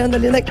trabalhando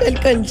ali naquele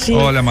cantinho.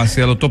 Olha,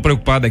 Marcelo, eu tô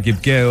preocupado aqui,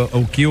 porque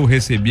o que eu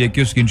recebi aqui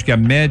é o seguinte, que a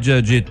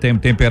média de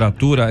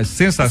temperatura, a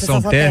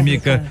sensação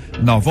térmica,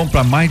 não, vamos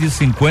para mais de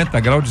 50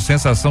 graus de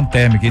sensação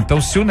térmica.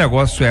 Então, se o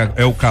negócio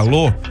é o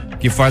calor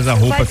que faz a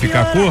roupa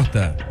ficar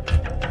curta,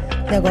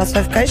 o negócio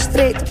vai ficar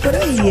estreito por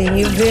aí, hein?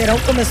 E o verão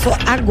começou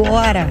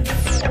agora.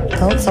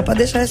 Então, só pra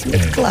deixar isso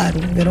muito claro.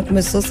 O verão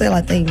começou, sei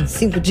lá, tem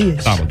 5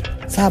 dias?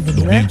 Sábado,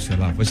 domingo, né? Sei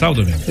lá. Foi sábado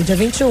ou domingo? Foi dia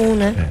 21,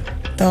 né?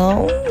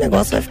 Então, o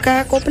negócio vai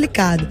ficar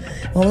complicado.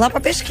 Vamos lá pra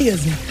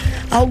pesquisa.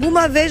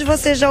 Alguma vez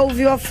você já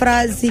ouviu a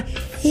frase: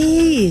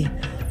 "Ih,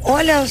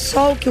 olha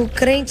só o que o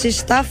crente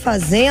está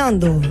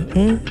fazendo"?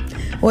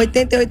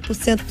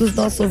 88% dos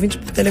nossos ouvintes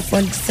por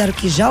telefone disseram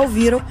que já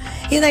ouviram,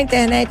 e na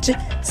internet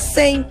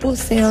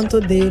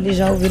 100% deles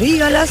já ouviram.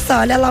 Ih, olha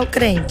só, olha lá o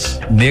crente.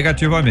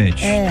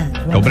 Negativamente.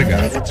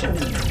 Obrigado.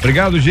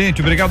 Obrigado,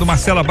 gente. Obrigado,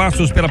 Marcela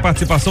Bastos, pela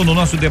participação no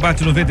nosso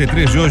Debate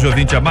 93 de hoje,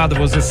 ouvinte amado.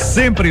 Você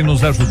sempre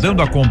nos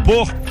ajudando a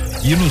compor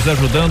e nos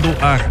ajudando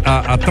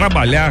a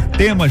trabalhar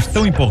temas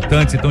tão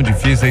importantes e tão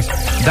difíceis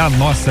da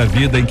nossa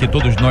vida, em que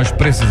todos nós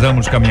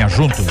precisamos caminhar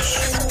juntos.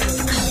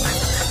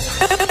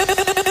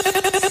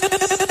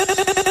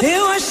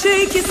 Eu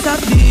achei que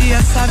sabia,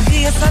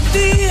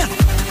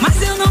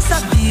 mas eu não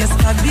sabia,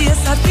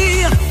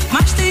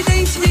 mas tem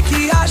gente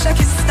que acha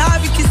que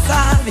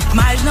sabe,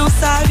 mas não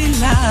sabe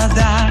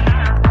nada.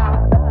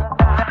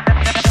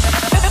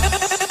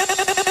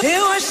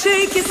 Eu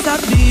achei que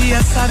sabia,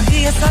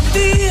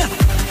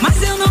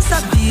 mas eu não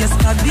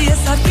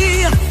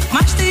sabia,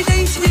 mas tem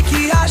gente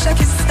que acha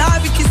que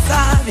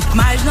sabe,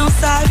 mas não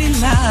sabe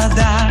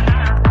nada.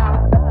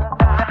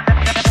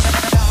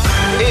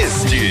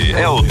 Este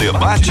é o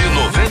Debate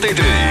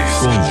 93,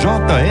 com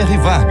J.R.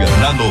 Vargas,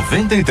 na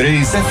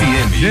 93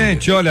 FM.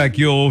 Gente, olha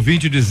aqui, o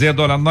ouvinte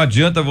dizendo, olha, não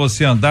adianta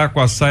você andar com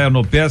a saia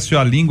no pé se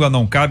a língua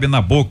não cabe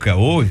na boca.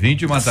 O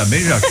ouvinte, mas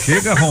também já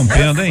chega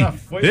rompendo, hein?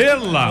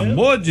 Pelo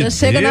amor de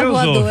Deus,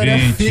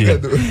 ouvinte.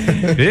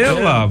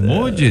 Pelo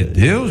amor de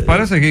Deus,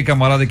 parece aquele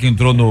camarada que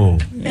entrou no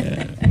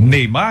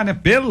Neymar, né?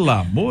 Pelo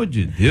amor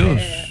de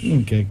Deus.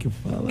 Não quer que eu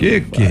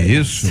fale. Que é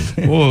isso?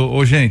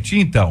 Ô, gente,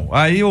 então,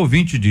 aí o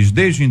ouvinte diz,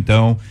 desde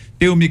então,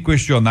 tenho me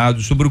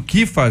questionado sobre o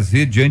que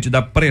fazer diante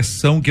da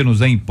pressão que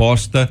nos é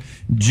imposta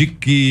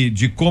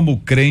de como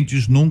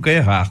crentes nunca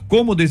errar.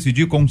 Como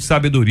decidir com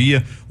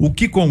sabedoria o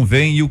que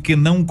convém e o que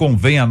não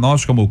convém a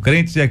nós como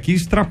crentes, e aqui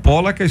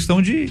extrapola a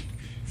questão de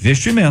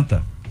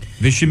vestimenta.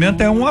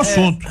 Vestimenta é um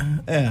assunto.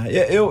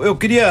 Eu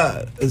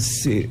queria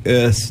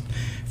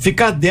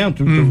ficar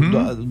dentro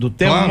do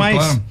tema, claro, mas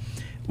claro.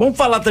 Vamos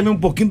falar também um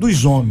pouquinho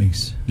dos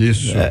homens.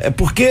 Isso.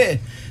 Porque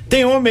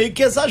tem homem aí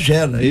que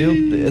exagera.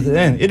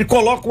 Ele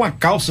coloca uma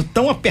calça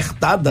tão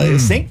apertada,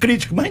 sem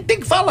crítica, mas a gente tem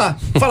que falar.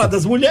 Falar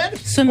das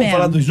mulheres, vamos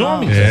falar dos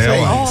homens.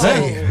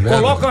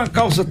 Coloca uma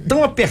calça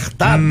tão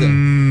apertada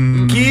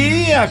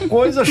que a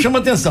coisa chama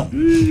atenção.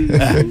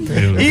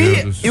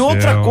 E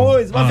outra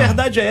coisa, a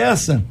verdade é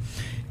essa.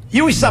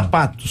 E os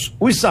sapatos?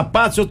 Os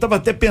sapatos, eu estava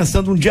até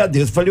pensando um dia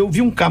desses. Falei, eu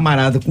vi um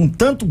camarada com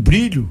tanto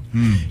brilho.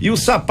 E o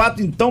sapato,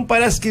 então,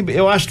 parece que.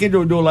 Eu acho que ele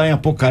olhou lá em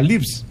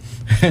Apocalipse,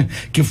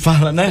 que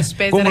fala, né?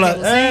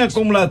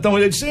 Como latão.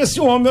 Ele disse: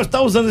 esse homem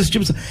está usando esse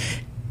tipo de.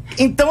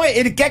 Então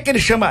ele quer que ele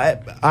chame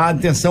a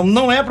atenção,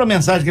 não é para a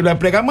mensagem que ele vai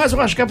pregar, mas eu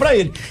acho que é para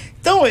ele.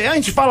 Então a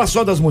gente fala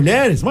só das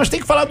mulheres, mas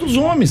tem que falar dos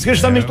homens, que eles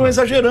também estão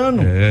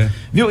exagerando.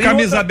 Viu?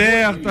 Camisa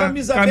aberta. Não,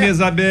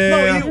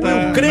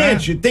 e o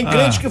crente, tem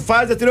crente que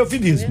faz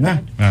heterofilismo,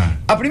 né?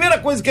 A primeira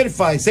coisa que ele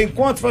faz, você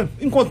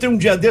encontrei um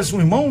dia desse um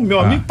irmão,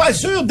 meu amigo,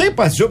 passeou, eu dei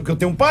passeio, porque eu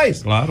tenho um pai.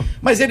 Claro.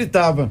 Mas ele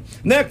tava,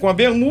 né, com a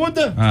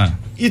bermuda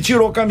e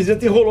tirou a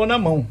camiseta e enrolou na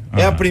mão.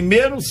 É o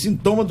primeiro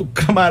sintoma do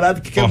camarada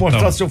que quer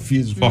mostrar seu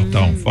físico.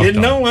 Fortão. Ele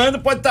não anda,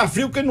 pode estar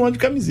frio porque ele não anda de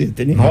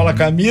camiseta. Ele enrola a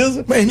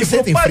camisa, mas não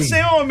sente frio.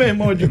 Passeou, meu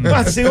irmão,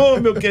 passeou,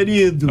 meu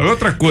querido.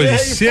 Outra coisa,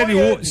 se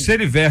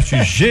ele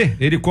veste G,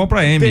 ele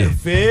compra M.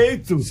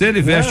 Perfeito. Se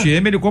ele veste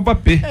M, ele compra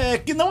P.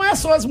 Que não é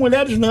só as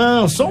mulheres,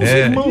 não, são os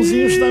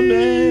irmãozinhos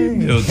também.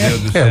 Meu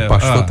Deus do céu. O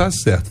pastor tá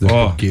certo,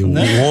 né? Porque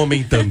o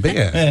homem também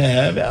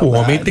verdade. O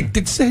homem tem que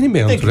ter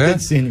discernimento, tem que ter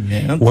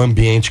discernimento. O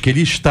ambiente que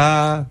ele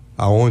está,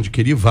 aonde que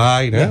ele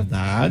vai, né?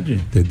 Verdade.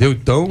 Entendeu?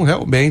 Então,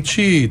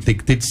 realmente, tem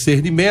que ter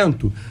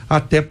discernimento,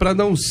 até para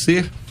não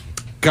ser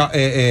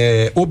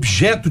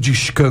objeto de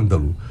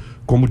escândalo.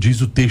 Como diz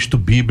o texto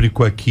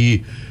bíblico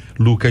aqui,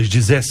 Lucas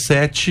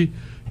 17,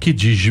 que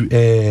diz,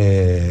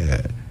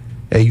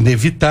 é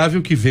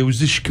inevitável que venham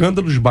os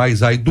escândalos,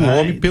 mas ai do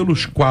homem pelo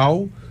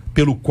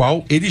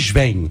qual eles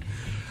vêm.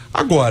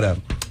 Agora,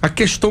 a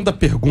questão da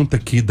pergunta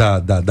aqui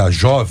da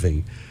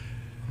jovem,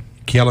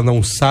 que ela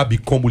não sabe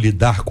como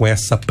lidar com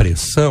essa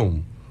pressão,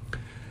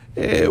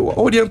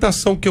 a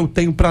orientação que eu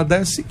tenho para dar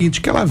é a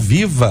seguinte, que ela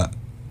viva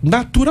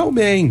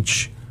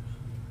naturalmente,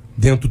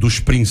 dentro dos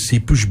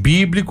princípios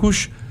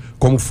bíblicos,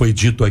 como foi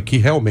dito aqui,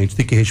 realmente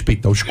tem que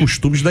respeitar os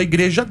costumes da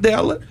igreja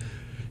dela,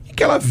 e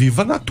que ela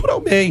viva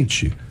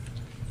naturalmente,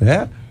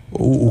 né?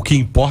 O que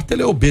importa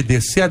é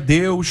obedecer a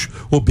Deus,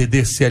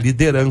 obedecer à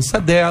liderança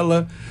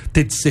dela,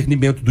 ter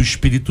discernimento do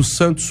Espírito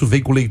Santo, isso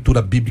vem com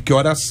leitura bíblica e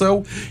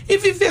oração, e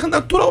viver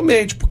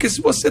naturalmente, porque se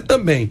você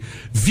também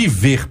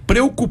viver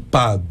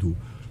preocupado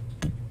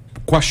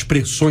com as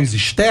pressões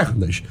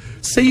externas,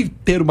 sem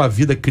ter uma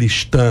vida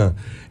cristã,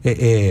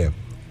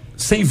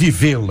 sem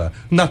vivê-la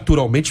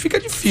naturalmente, fica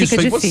difícil.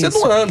 Aí você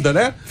não anda,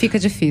 né? Fica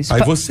difícil.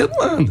 Aí você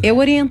não anda. Eu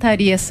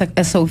orientaria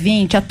essa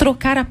ouvinte a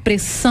trocar a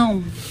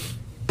pressão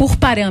por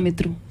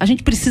parâmetro. A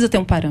gente precisa ter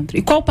um parâmetro.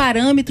 E qual o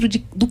parâmetro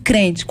do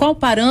crente? Qual o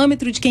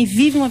parâmetro de quem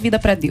vive uma vida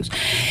para Deus?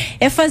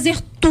 É fazer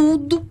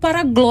tudo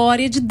para a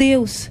glória de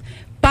Deus.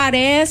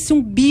 Parece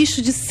um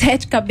bicho de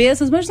 7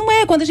 cabeças, mas não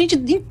é. Quando a gente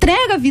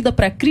entrega a vida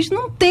para Cristo,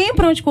 não tem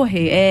para onde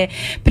correr.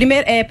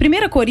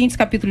 1 Coríntios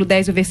capítulo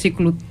 10, o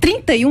versículo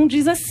 31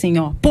 diz assim,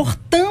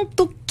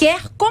 portanto,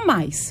 quer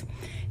comais.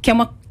 Que é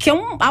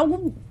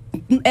algo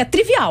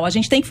trivial, a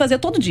gente tem que fazer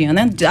todo dia,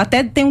 né?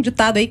 Até tem um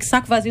ditado aí que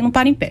saco vazio não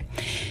para em pé.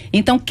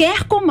 Então,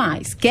 quer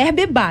comais, quer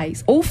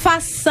bebais, ou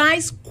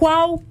façais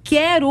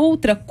qualquer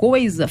outra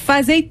coisa,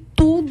 fazei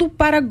tudo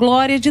para a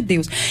glória de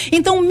Deus.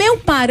 Então, o meu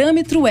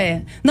parâmetro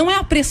não é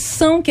a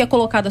pressão que é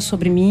colocada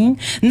sobre mim,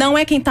 não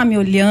é quem está me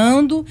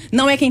olhando,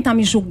 não é quem está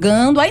me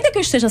julgando, ainda que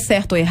eu esteja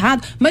certo ou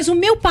errado, mas o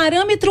meu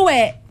parâmetro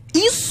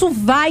isso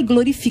vai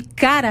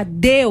glorificar a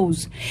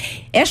Deus?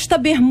 Esta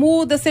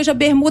bermuda, seja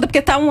bermuda,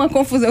 porque tá uma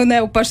confusão,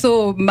 né? O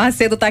pastor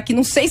Macedo tá aqui,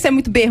 não sei se é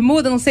muito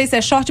bermuda, não sei se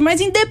é short,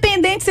 mas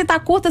independente se tá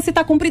curta, se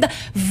tá comprida,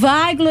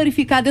 vai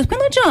glorificar a Deus, porque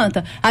não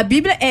adianta. A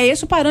Bíblia é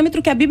esse o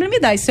parâmetro que a Bíblia me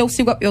dá. E se eu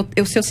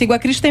sigo a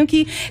Cristo, tenho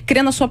que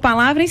crer na sua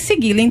palavra e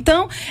segui-la.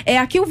 Então,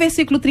 aqui o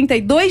versículo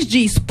 32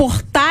 diz,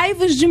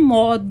 portai-vos de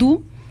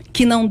modo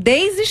que não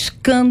deis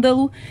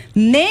escândalo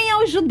nem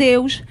aos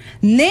judeus,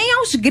 nem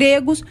aos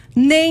gregos,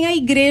 nem à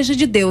igreja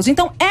de Deus.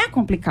 Então, é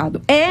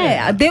complicado.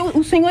 Deus,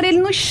 o Senhor, ele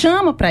nos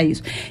chama para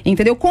isso.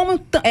 Entendeu? Como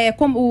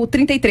o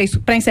 33,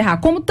 para encerrar,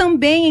 como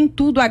também em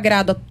tudo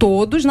agrado a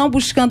todos, não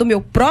buscando o meu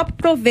próprio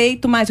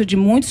proveito, mas o de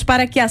muitos,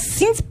 para que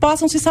assim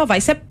possam se salvar.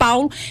 Isso é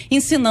Paulo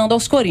ensinando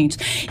aos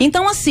Coríntios.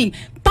 Então, assim,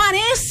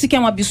 parece que é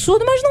um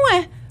absurdo, mas não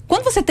é.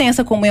 Quando você tem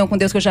essa comunhão com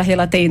Deus, que eu já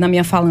relatei na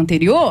minha fala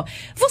anterior,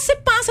 você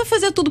passa a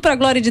fazer tudo para a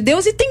glória de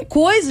Deus e tem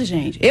coisa,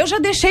 gente. Eu já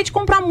deixei de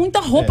comprar muita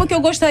roupa que eu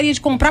gostaria de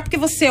comprar, porque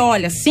você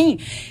olha assim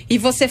e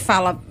você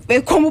fala,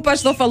 como o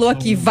pastor falou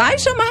aqui, vai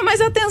chamar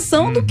mais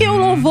atenção do que o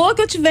louvor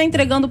que eu estiver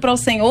entregando para o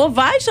Senhor,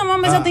 vai chamar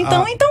mais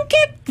atenção. Então o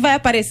que vai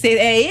aparecer?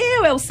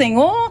 É o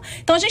Senhor?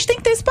 Então a gente tem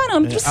que ter esse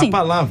parâmetro, sim.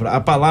 A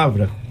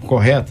palavra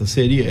correta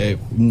seria,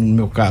 no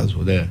meu caso,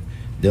 né,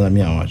 na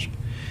minha ótica,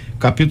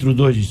 capítulo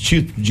 2 de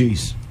Tito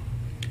diz: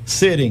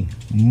 serem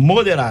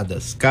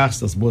moderadas,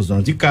 castas, boas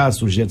donas de casa,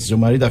 sujeitas ao seu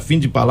marido, a fim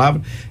de palavra,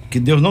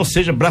 que Deus não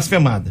seja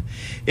blasfemada.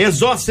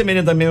 Exorte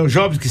semelhantemente aos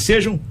jovens que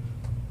sejam,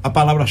 a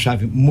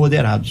palavra-chave,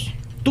 moderados.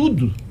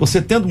 Tudo,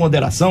 você tendo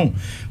moderação,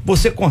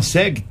 você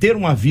consegue ter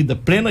uma vida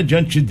plena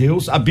diante de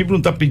Deus. A Bíblia não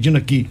está pedindo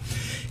aqui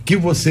que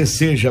você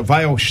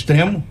vai ao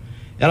extremo,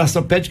 ela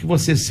só pede que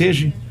você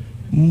seja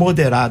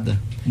moderado,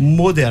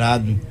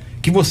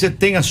 que você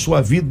tenha a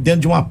sua vida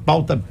dentro de uma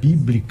pauta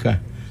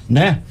bíblica,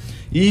 né?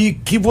 E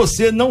que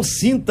você não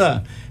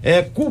sinta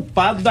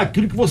culpado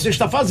daquilo que você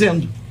está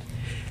fazendo.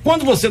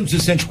 Quando você não se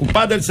sente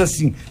culpado, ela disse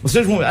assim,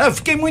 eu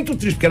fiquei muito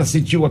triste, porque ela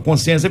sentiu, a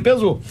consciência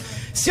pesou.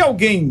 Se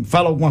alguém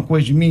fala alguma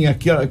coisa de mim,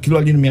 aquilo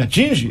ali não me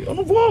atinge, eu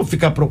não vou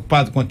ficar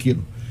preocupado com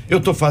aquilo. Eu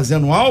estou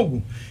fazendo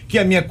algo que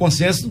a minha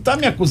consciência não está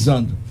me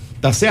acusando,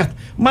 tá certo?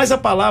 Mas a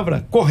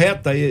palavra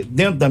correta,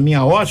 dentro da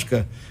minha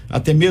ótica,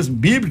 até mesmo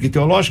bíblica e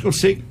teológica, eu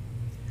sei,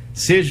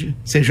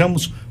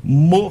 sejamos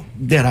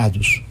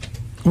moderados.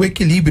 O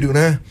equilíbrio,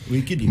 né? O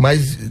equilíbrio.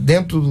 Mas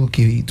dentro do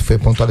que foi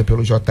apontado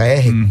pelo JR,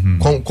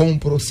 como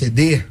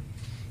proceder,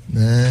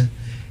 né?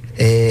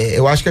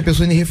 Eu acho que a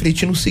pessoa tem que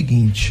refletir no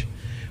seguinte: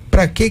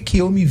 para que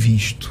eu me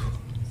visto?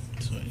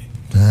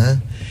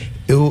 Tá?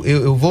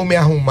 Eu vou me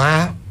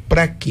arrumar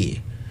para quê?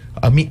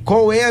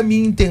 Qual é a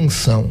minha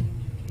intenção?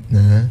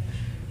 Né?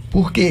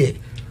 Porque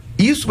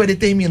isso vai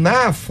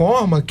determinar a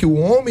forma que o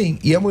homem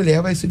e a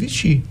mulher vai se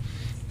vestir.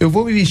 Eu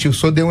vou me vestir, eu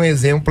só dei um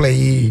exemplo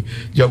aí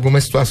de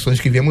algumas situações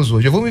que vemos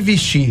hoje. Eu vou me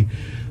vestir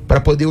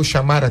para poder eu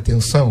chamar a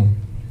atenção,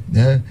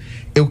 né?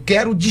 Eu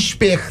quero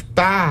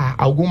despertar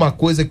alguma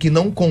coisa que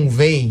não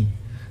convém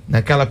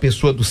naquela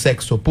pessoa do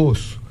sexo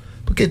oposto,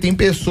 porque tem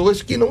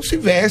pessoas que não se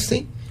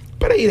vestem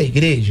para ir à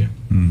igreja,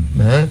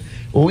 né?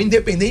 Ou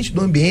independente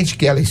do ambiente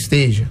que ela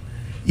esteja,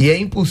 e é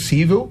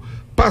impossível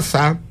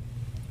passar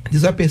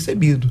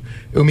desapercebido.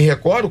 Eu me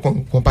recordo,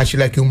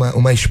 compartilhar aqui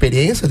uma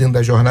experiência dentro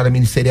da jornada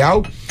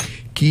ministerial,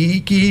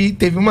 que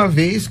teve uma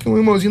vez que um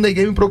irmãozinho da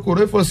igreja me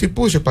procurou e falou assim: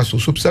 puxa, pastor,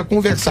 o senhor precisa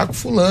conversar com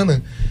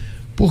fulana,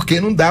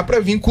 porque não dá para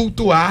vir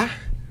cultuar,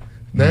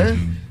 né?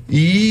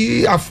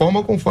 E a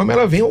forma conforme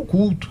ela vem ao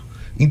culto.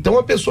 Então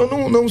a pessoa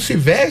não se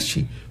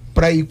veste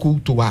para ir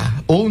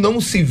cultuar, ou não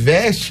se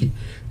veste,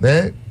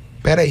 né?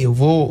 Peraí, eu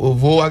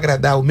vou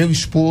agradar o meu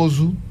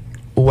esposo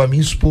ou a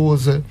minha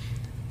esposa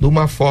de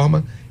uma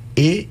forma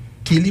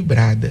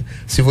equilibrada.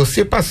 Se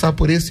você passar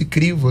por esse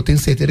crivo, eu tenho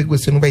certeza que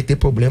você não vai ter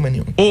problema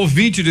nenhum.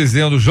 Ouvinte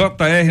dizendo: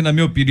 JR, na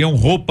minha opinião,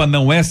 roupa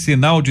não é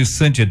sinal de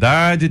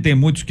santidade. Tem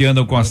muitos que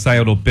andam com a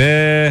saia no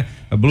pé,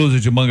 a blusa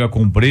de manga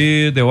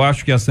comprida. Eu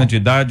acho que a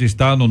santidade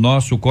está no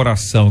nosso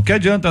coração. Que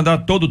adianta andar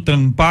todo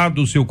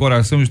tampado se o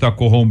coração está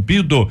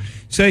corrompido?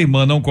 Se a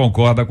irmã não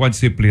concorda com a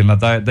disciplina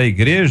da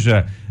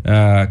igreja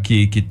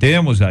que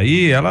temos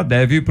aí, ela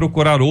deve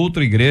procurar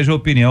outra igreja. A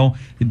opinião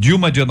de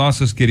uma de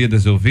nossas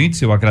queridas ouvintes.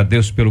 Eu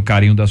agradeço pelo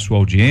carinho da sua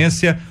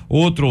audiência.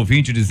 Outro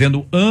ouvinte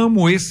dizendo: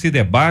 amo esse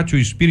debate, o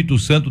Espírito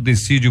Santo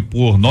decide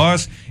por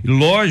nós, e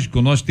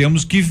lógico, nós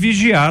temos que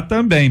vigiar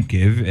também, porque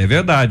é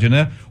verdade,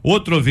 né?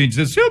 Outro ouvinte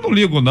diz assim: eu não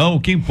ligo não,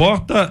 o que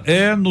importa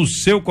é no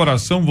seu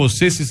coração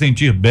você se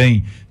sentir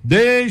bem.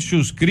 Deixe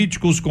os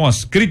críticos com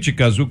as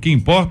críticas, o que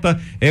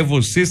importa é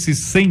você se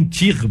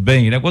sentir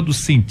bem. O negócio do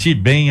sentir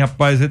bem,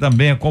 rapaz,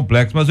 também é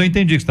complexo, mas eu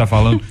entendi o que você está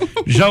falando.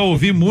 Já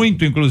ouvi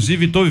muito,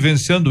 inclusive estou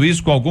vivenciando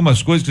isso com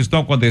algumas coisas que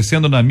estão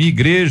acontecendo na minha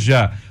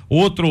igreja.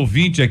 Outro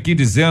ouvinte aqui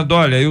dizendo: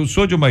 olha, eu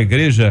sou de uma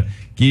igreja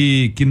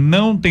que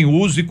não tem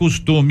uso e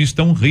costumes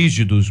tão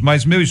rígidos,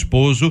 mas meu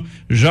esposo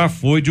já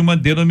foi de uma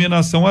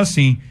denominação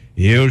assim.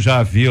 Eu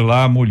já vi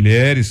lá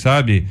mulheres,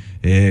 sabe,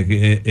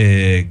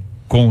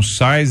 com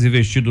saias e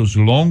vestidos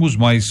longos,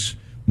 mas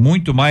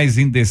muito mais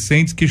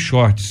indecentes que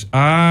shorts.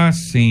 Ah,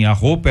 sim, a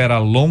roupa era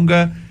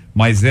longa,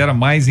 mas era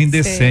mais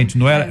indecente.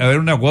 Não era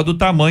o negócio do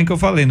tamanho que eu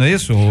falei, não é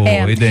isso,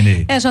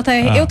 Edeny?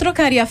 JR, eu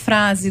trocaria a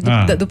frase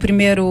do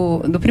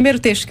primeiro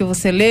texto que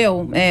você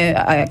leu,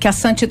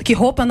 que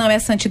roupa não é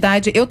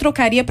santidade. Eu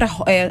trocaria para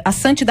a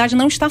santidade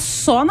não está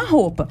só na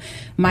roupa,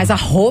 mas a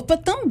roupa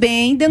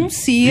também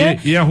denuncia.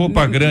 E a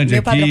roupa grande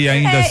aqui padrão.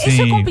 Ainda assim.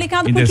 Isso é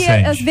complicado indecente.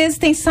 Porque às vezes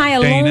tem saia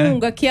longa,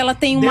 né? Que ela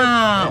tem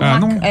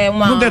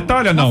não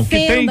detalha não, que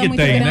tem,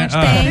 né?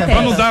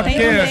 Para não dar,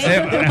 porque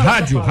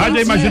rádio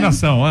é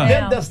imaginação.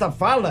 Dentro dessa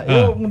fala,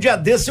 um dia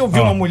desse eu vi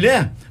uma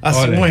mulher,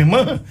 assim, uma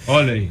irmã,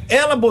 olha aí.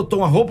 Ela botou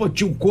uma roupa,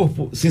 tinha um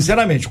corpo,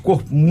 sinceramente, um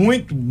corpo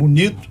muito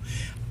bonito.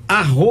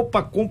 A roupa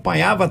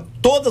acompanhava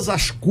todas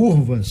as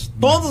curvas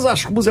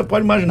você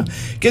pode imaginar.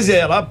 Quer dizer,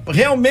 ela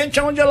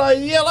realmente, aonde ela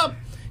ia,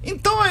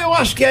 então eu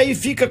acho que aí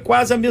fica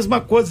quase a mesma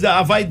coisa,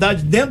 a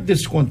vaidade dentro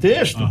desse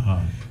contexto.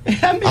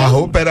 A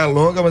roupa era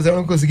longa, mas ela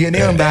não conseguia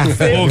nem andar.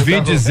 Ouvi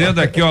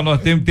dizendo aqui,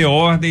 nós temos que ter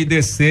ordem e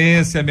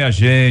decência, minha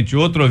gente.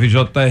 Outro ouvi,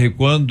 JR,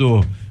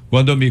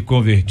 quando eu me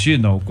converti,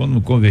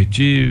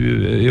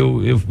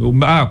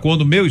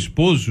 quando meu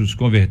esposo se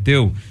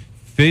converteu,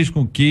 fez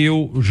com que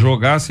eu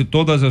jogasse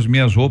todas as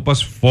minhas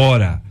roupas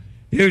fora.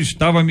 Eu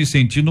estava me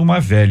sentindo uma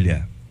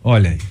velha,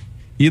 olha aí,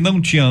 e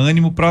não tinha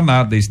ânimo para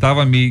nada,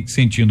 estava me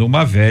sentindo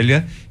uma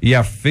velha e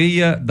a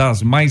feia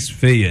das mais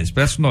feias.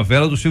 Parece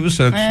novela do Silvio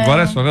Santos.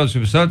 Agora é essa novela do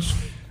Silvio Santos?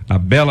 A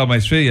bela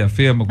mais feia, a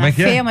feia, como é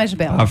que é? A feia mais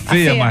bela. A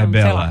feia mais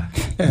bela.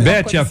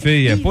 Bete a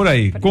feia, por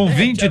aí. Com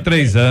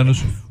 23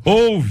 anos,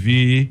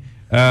 ouvi,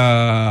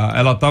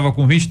 ela estava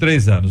com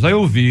 23 anos. Aí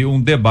eu ouvi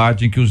um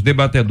debate em que os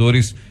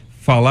debatedores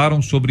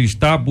falaram sobre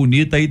estar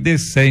bonita e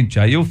decente.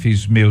 Aí eu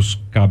fiz meus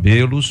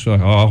cabelos,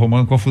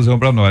 arrumando confusão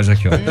pra nós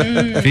aqui,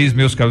 Fiz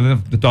meus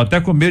cabelos, tô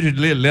até com medo de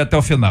ler até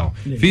o final.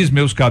 Fiz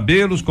meus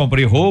cabelos,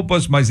 comprei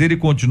roupas, mas ele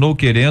continuou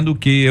querendo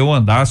que eu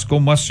andasse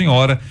como uma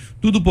senhora,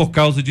 tudo por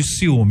causa de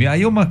ciúme.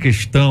 Aí é uma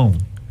questão.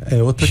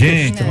 Outra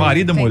gente, questão.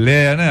 Marido e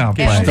mulher, né,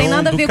 rapaz? Não tem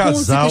nada a ver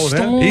casal, com os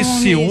costumes.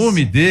 Esse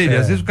ciúme dele,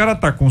 às vezes o cara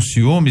tá com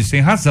ciúme sem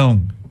razão.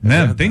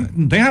 né?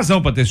 Não tem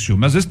razão para ter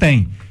ciúme, às vezes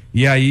tem.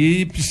 E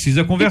aí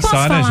precisa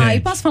conversar, né, gente? E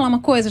posso falar uma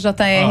coisa,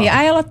 JR?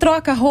 Aí ela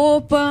troca a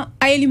roupa,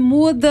 aí ele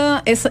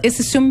muda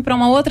esse ciúme pra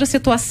uma outra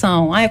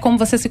situação. Aí é como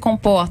você se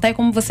comporta, aí é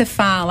como você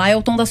fala, aí é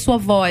o tom da sua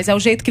voz, é o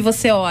jeito que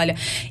você olha.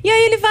 E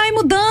aí ele vai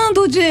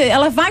mudando,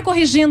 ela vai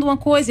corrigindo uma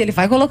coisa, ele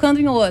vai colocando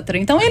em outra.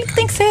 Então ele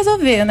tem que se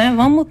resolver, né?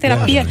 Vamos,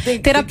 terapia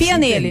tem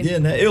nele. Entender,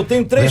 né? Eu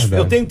tenho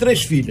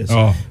três filhas.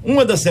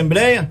 Uma da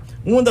Assembleia,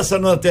 uma da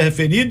Salão da Terra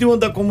Ferida e uma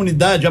da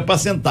comunidade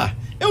Apacentar.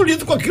 Eu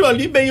lido com aquilo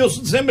ali, bem, eu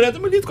sou de Assembleia,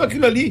 eu lido com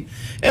aquilo ali.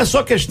 É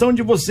só questão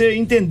de você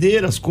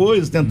entender as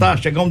coisas, tentar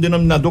chegar a um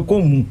denominador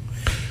comum.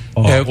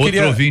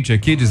 Outro ouvinte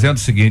aqui dizendo o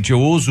seguinte: eu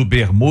uso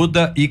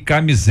bermuda e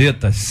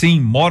camiseta.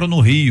 Sim, moro no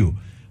Rio.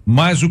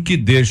 Mas o que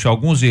deixa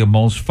alguns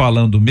irmãos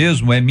falando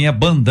mesmo é minha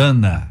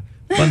bandana.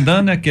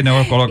 Bandana que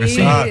não coloca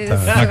assim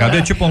na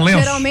cabeça, tipo um lenço.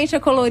 Geralmente é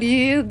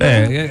colorido.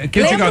 Que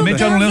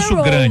antigamente era um lenço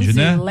grande,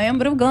 né?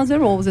 Lembra o Guns N'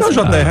 Roses. Não,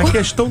 JR, a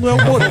questão não é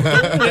o modelo.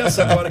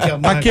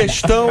 A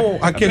questão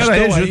Peraí,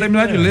 deixa eu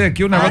terminar de ler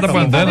aqui o negócio da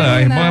bandana,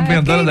 a irmã, a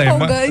bandana da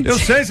irmã. Eu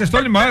sei, vocês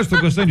estão demais,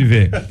 estou gostando de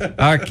ver.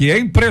 Aqui é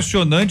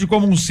impressionante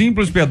como um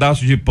simples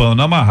pedaço de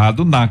pano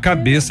amarrado na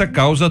cabeça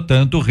causa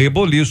tanto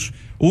reboliço.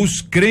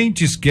 Os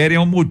crentes querem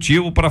um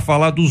motivo para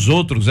falar dos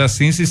outros,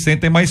 assim se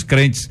sentem mais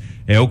crentes.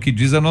 É o que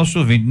diz a nosso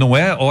ouvinte. Não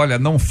é, olha,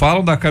 não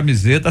falam da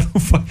camiseta.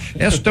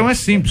 Então é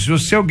simples.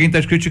 Se alguém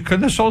está te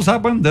criticando, é só usar a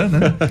bandana,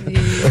 né?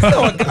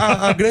 Não,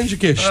 a grande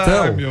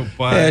questão. Meu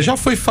pai. Já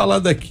foi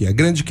falado aqui. A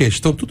grande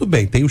questão, tudo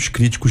bem, tem os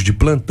críticos de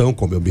plantão,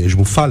 como eu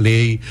mesmo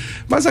falei.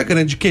 Mas a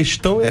grande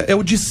questão é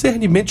o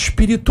discernimento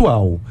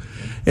espiritual.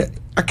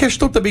 A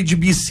questão também de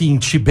me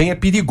sentir bem é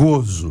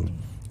perigoso,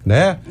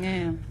 né?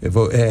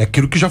 É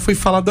aquilo que já foi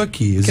falado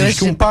aqui.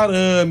 Existe um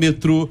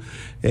parâmetro,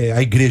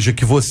 a igreja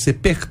que você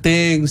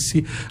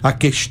pertence, a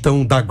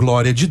questão da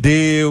glória de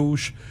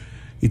Deus.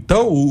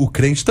 Então o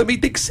crente também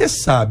tem que ser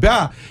sábio.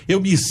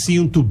 Eu me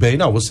sinto bem.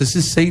 Não, você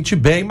se sente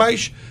bem,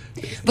 mas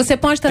você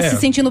pode estar se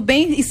sentindo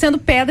bem e sendo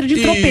pedra de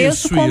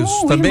tropeço, como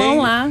o também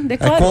irmão lá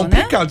declarou, é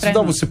complicado. né?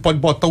 Não, você pode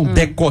botar um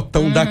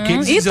decotão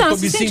daqueles e dizer, eu tô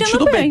me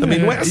sentindo bem. Também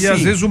não é assim. E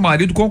às vezes o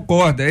marido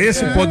concorda.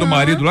 Esse ponto do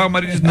marido lá, o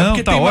marido diz,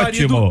 não, tá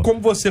ótimo. Marido, como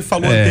você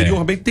falou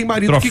anteriormente, tem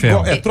marido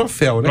troféu. que é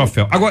troféu, né?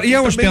 Troféu. Agora, e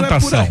a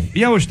ostentação?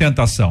 E a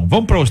ostentação?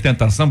 Vamos pra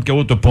ostentação, porque é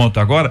outro ponto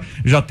agora.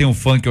 Já tem o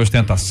funk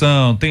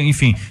ostentação, tem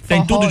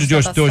tudo de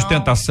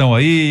ostentação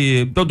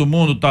aí, todo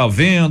mundo tá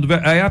vendo,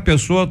 aí a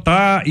pessoa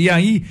tá, e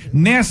aí,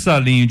 nessa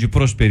linha de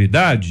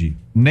prosperidade,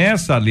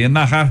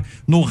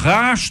 no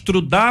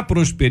rastro da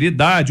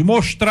prosperidade,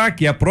 mostrar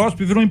que é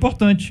próspero virou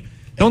importante.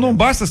 Então não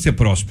basta ser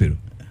próspero,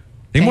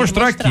 tem que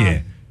mostrar que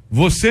é.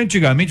 Você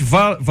antigamente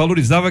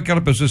valorizava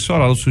aquela pessoa,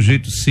 olha, o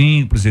sujeito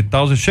simples e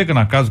tal, você chega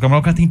na casa do camarada,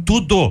 o cara tem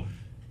tudo.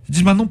 Você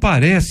diz, mas não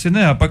parece,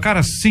 né, rapaz?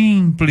 Cara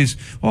simples,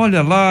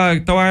 olha lá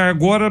e tal.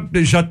 Agora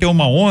já tem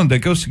uma onda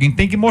que é o seguinte,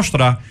 tem que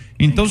mostrar.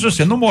 Então, se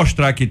você não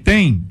mostrar que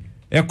tem,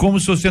 é como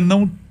se você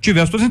não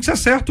tivesse. Estou dizendo que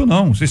isso é certo,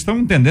 não. Vocês estão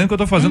entendendo que eu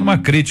estou fazendo uma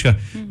crítica,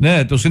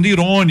 né? Estou sendo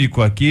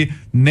irônico aqui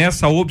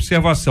nessa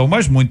observação,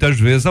 mas muitas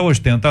vezes a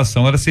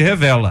ostentação ela se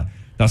revela,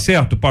 tá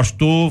certo? O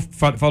pastor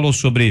falou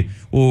sobre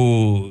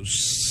o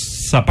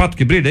sapato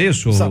que brilha, é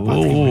isso?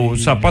 O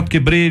sapato que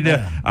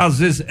brilha, às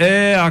vezes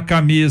é a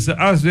camisa,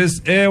 às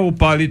vezes é o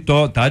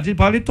paletó, tá de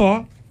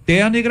paletó,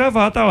 terno e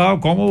gravata lá,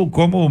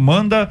 como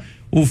manda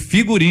o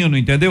figurino,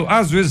 entendeu?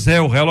 Às vezes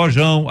é o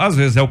relojão, às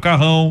vezes é o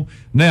carrão,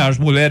 né? As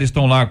mulheres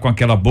estão lá com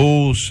aquela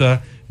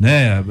bolsa,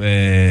 né?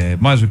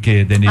 Mais o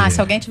que, Denise? Se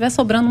alguém tiver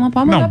sobrando uma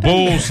palma. Não,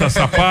 bolsa,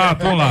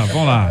 sapato, vamos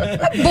lá.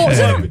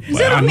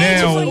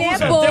 Geralmente anel, mulher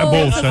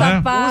bolsa, né?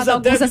 Sapato,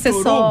 alguns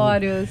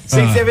acessórios.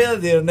 Sem ser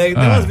verdadeiro, né?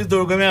 Tem umas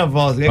Vitor com a minha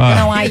voz.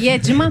 Não, aí é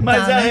de matar.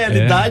 Mas a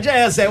realidade é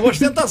essa, é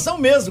ostentação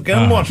mesmo,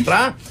 querendo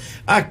mostrar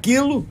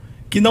aquilo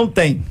que não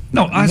tem.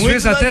 Não, às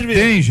vezes até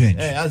tem, gente.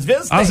 Às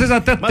vezes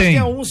até mas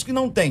tem uns que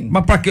não tem.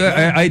 Mas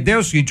a ideia é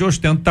o seguinte,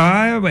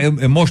 ostentar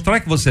é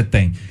mostrar que você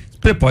tem.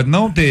 Você pode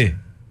não ter.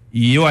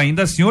 E eu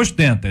ainda assim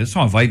ostento. Isso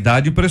é uma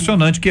vaidade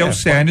impressionante, que é o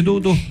cerne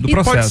do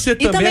processo. Pode ser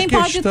também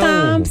pode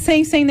estar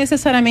sem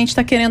necessariamente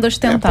estar querendo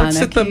ostentar, pode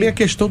ser também a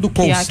questão do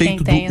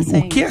conceito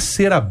o que é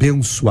ser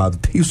abençoado.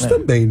 Tem isso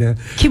também, né?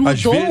 Que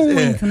mudou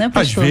muito, né,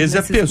 pastor? Às vezes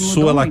a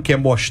pessoa ela quer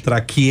mostrar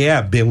que é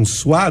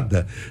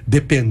abençoada,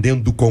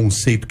 dependendo do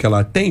conceito que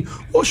ela tem,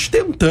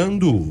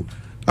 ostentando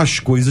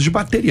as coisas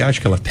materiais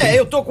que ela tem.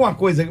 Eu tô com uma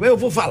coisa, eu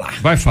vou falar.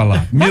 Vai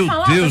falar. Meu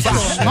Deus do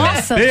céu.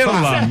 Nossa, pelo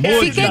amor de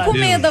Deus. Fiquei com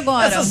medo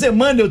agora. Essa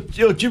semana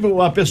eu tive,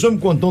 a pessoa me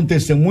contou um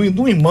testemunho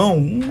de um irmão,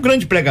 um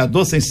grande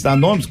pregador, sem citar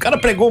nomes, o cara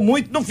pregou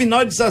muito, no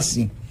final ele disse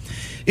assim: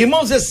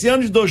 irmãos, esse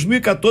ano de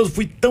 2014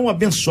 fui tão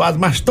abençoado,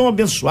 mas tão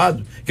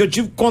abençoado, que eu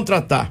tive que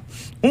contratar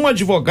um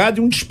advogado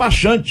e um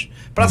despachante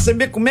para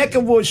saber como é que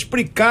eu vou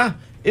explicar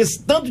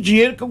esse tanto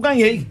dinheiro que eu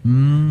ganhei.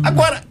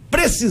 Agora,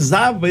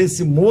 Precisava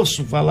esse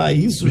moço falar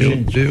isso, Meu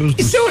gente? Deus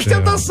do Isso é céu.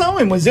 ostentação,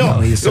 irmãos.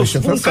 Não, isso é Eu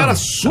sou um ostentação. cara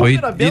super E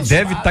abençoado.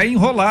 deve estar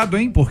enrolado,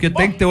 hein? Porque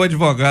tem que ter o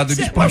advogado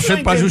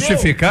despachando pra entendeu?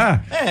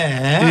 justificar.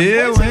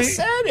 Eu, Coisa hein?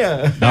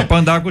 séria. Dá pra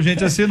andar com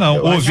gente assim, não.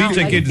 Ouvinte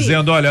não, aqui mas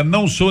dizendo, olha,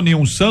 não sou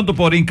nenhum santo,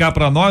 porém cá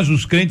pra nós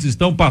os crentes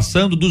estão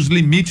passando dos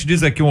limites,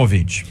 diz aqui um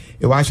ouvinte.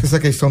 Eu acho que essa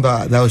questão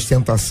da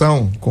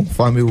ostentação,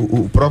 conforme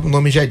o próprio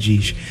nome já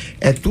diz,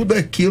 é tudo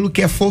aquilo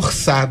que é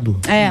forçado.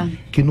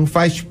 Que não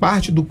faz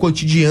parte do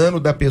cotidiano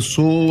da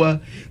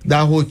pessoa,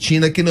 da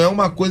rotina, que não é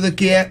uma coisa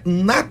que é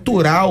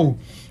natural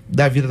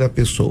da vida da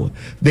pessoa.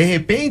 De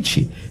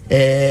repente,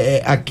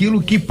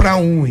 aquilo que para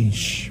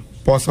uns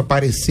possa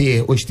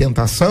parecer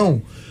ostentação,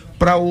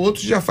 para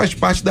outros já faz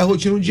parte da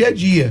rotina do dia a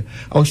dia.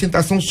 A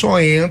ostentação só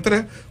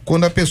entra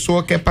quando a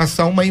pessoa quer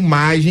passar uma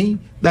imagem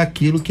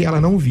daquilo que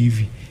ela não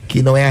vive,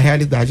 que não é a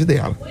realidade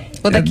dela.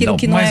 Ou daquilo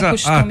que não é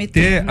costume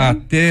ter, né?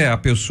 Até a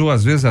pessoa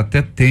às vezes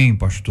até tem,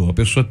 pastor. A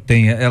pessoa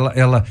tem,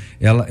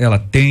 ela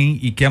tem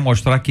e quer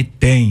mostrar que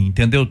tem,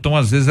 entendeu? Então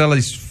às vezes ela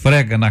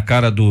esfrega na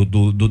cara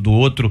do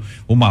outro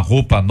uma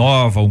roupa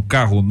nova, um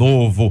carro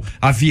novo,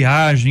 a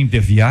viagem,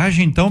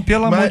 então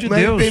pelo amor de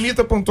Deus. Mas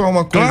permita pontuar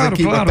uma coisa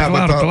aqui, botar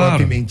uma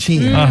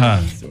pimentinha.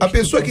 A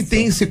pessoa que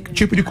tem esse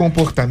tipo de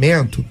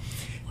comportamento,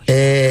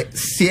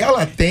 se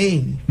ela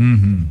tem,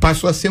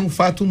 passou a ser um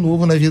fato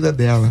novo na vida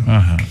dela.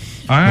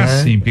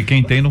 Sim, porque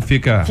quem tem não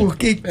fica.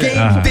 Porque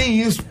quem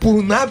tem isso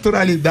por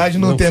naturalidade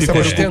não tem essa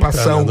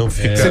preocupação.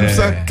 Você não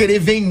precisa querer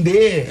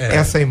vender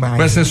essa imagem.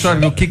 Mas você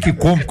sabe o que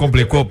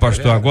complicou,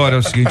 pastor, agora é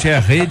o seguinte, é a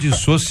rede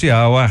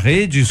social. A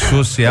rede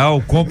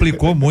social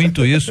complicou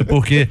muito isso,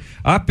 porque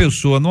a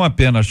pessoa não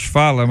apenas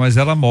fala, mas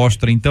ela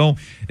mostra. Então,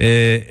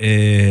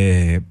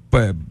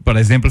 por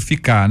exemplo,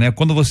 ficar, né?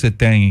 Quando você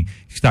tem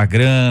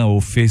Instagram,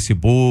 ou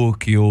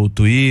Facebook, ou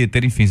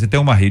Twitter, enfim, você tem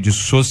uma rede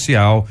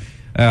social,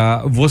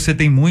 você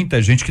tem muita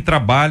gente que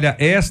trabalha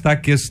esta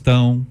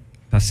questão,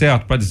 tá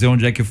certo? Para dizer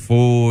onde é que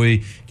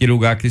foi, que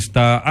lugar que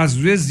está. Às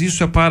vezes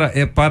isso é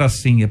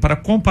para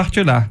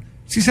compartilhar,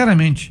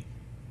 sinceramente,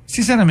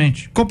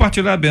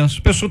 compartilhar a benção.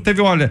 A pessoa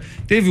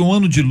teve um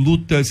ano de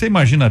luta. Você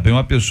imagina bem,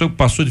 uma pessoa que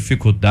passou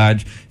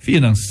dificuldade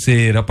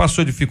financeira,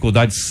 passou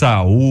dificuldade de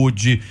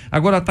saúde,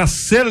 agora está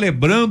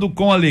celebrando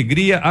com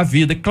alegria a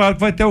vida. Claro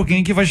que vai ter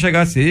alguém que vai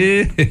chegar assim,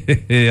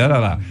 olha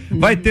lá,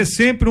 vai ter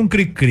sempre um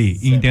cri-cri,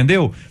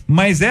 entendeu?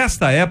 Mas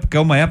esta época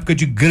é uma época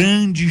de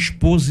grande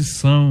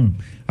exposição.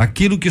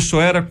 Aquilo que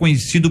só era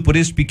conhecido por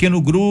esse pequeno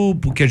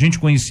grupo que a gente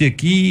conhecia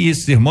aqui,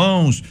 esses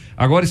irmãos,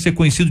 agora isso é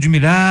conhecido de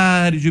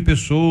milhares de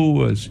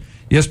pessoas.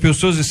 E as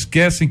pessoas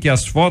esquecem que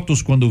as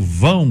fotos, quando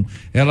vão,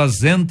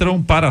 elas entram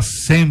para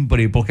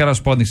sempre, porque elas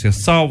podem ser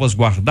salvas,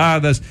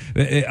 guardadas,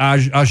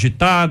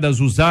 agitadas,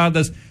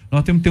 usadas.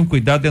 Nós temos que ter um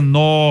cuidado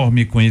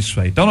enorme com isso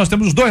aí. Então nós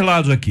temos os dois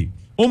lados aqui.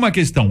 Uma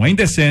questão, a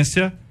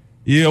indecência,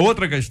 e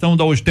outra questão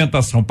da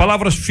ostentação.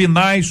 Palavras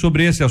finais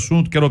sobre esse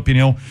assunto, quero a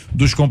opinião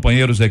dos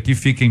companheiros aqui,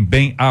 fiquem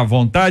bem à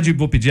vontade.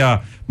 Vou pedir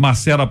a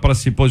Marcela para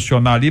se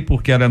posicionar ali,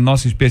 porque ela é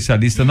nossa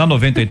especialista na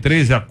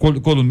 93, é a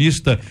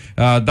colunista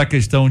da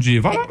questão de...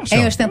 Vai lá,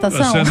 Marcela. Em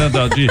ostentação?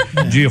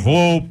 De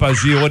roupas,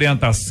 de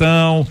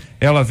orientação.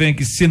 Ela vem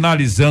aqui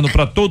sinalizando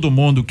para todo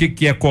mundo o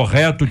que é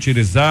correto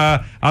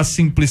utilizar, a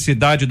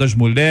simplicidade das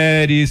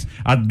mulheres,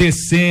 a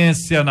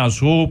decência nas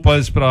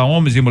roupas para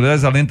homens e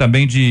mulheres, além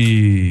também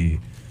de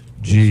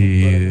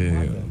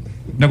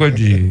negócio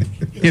de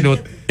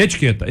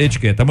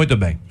etiqueta, muito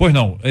bem. Pois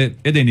não,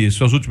 Edeny,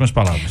 suas últimas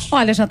palavras.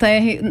 Olha,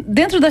 JR,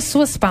 dentro das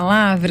suas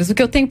palavras, o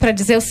que eu tenho para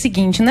dizer é o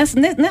seguinte: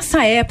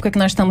 nessa época que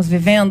nós estamos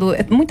vivendo,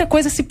 muita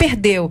coisa se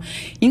perdeu.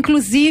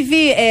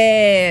 Inclusive,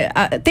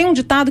 tem um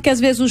ditado que às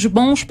vezes os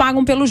bons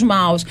pagam pelos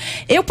maus.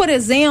 Eu, por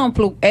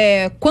exemplo,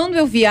 quando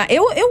eu via,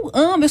 eu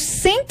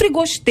sempre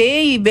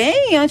gostei,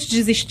 bem antes de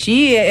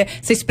existir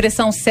essa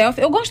expressão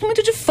selfie, eu gosto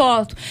muito de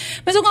foto,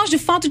 mas eu gosto de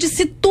foto de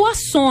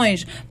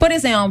situações. Por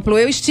exemplo,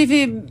 eu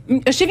estive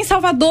em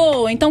Salvador,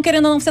 então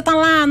querendo ou não, você tá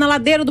lá na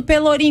ladeira do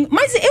Pelourinho,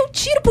 mas eu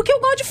tiro porque eu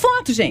gosto de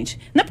foto, gente,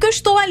 não é porque eu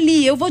estou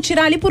ali, eu vou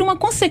tirar ali por uma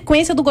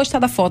consequência do gostar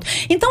da foto.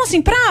 Então,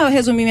 assim, pra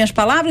resumir minhas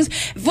palavras,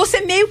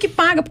 você meio que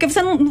paga, porque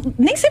você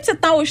nem sempre você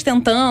tá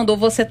ostentando, ou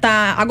você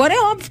tá, agora é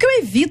óbvio que eu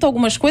evito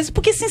algumas coisas,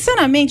 porque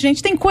sinceramente,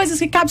 gente, tem coisas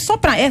que cabem só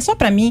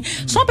pra mim,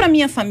 só pra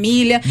minha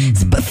família,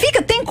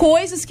 tem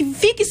coisas que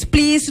fica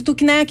explícito,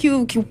 que, né, que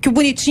o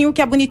bonitinho,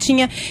 que a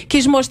bonitinha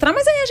quis mostrar,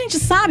 mas aí a gente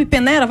sabe,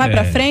 peneira, vai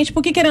pra frente,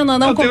 porque querendo ou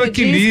não, como eu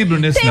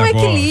disse, nesse tem um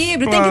negócio.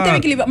 equilíbrio, Claro. tem que ter um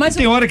equilíbrio. Mas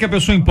tem hora que a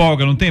pessoa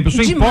empolga, não tem? A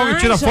pessoa empolga,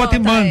 tira foto e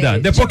manda.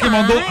 Depois que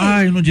mandou,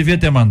 não devia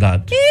ter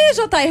mandado.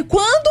 JR,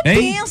 quando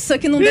pensa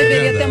que não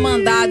deveria ter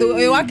mandado,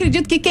 eu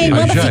acredito que quem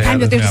manda fica, ai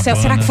meu Deus do céu,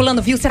 será que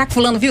fulano viu? Será que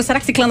fulano viu? Será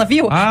que ciclana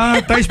viu?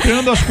 Tá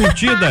esperando as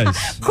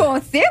curtidas. Com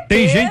certeza.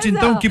 Tem gente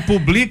então que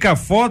publica a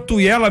foto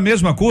e ela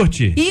mesma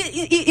curte.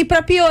 E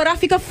pra piorar,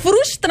 fica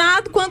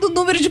frustrado quando o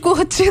número de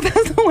curtidas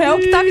não é o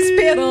que tava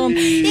esperando.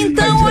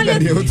 Então, olha,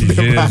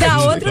 dá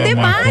outro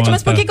debate,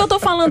 mas por que eu tô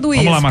falando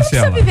isso? Vamos lá,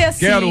 Marcela. Não precisa viver assim,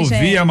 quero ouvir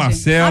gente. a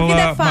Marcela. A vida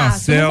é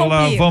fácil,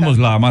 Marcela, vamos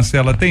lá,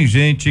 Marcela, tem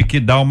gente que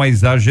dá uma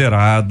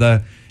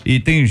exagerada E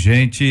tem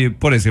gente,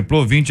 por exemplo,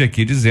 ouvinte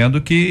aqui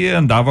dizendo que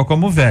andava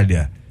como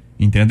velha.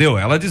 Entendeu?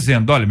 Ela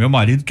dizendo, olha, meu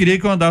marido queria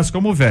que eu andasse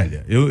como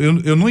velha.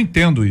 Eu não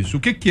entendo isso. O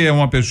que é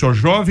uma pessoa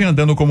jovem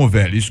andando como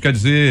velha? Isso quer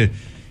dizer,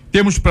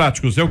 termos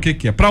práticos, é o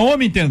que é? Para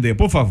homem entender,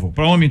 por favor,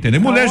 para homem entender.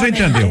 Mulher já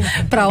entendeu.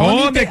 Para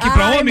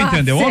homem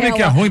entender. Homem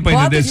que é ruim para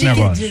entender esse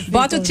negócio.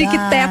 Bota o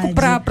tic-teco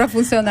pra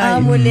funcionar.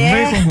 A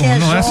mulher que é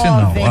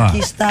jovem, assim, que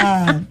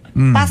está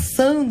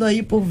passando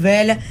aí por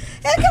velha,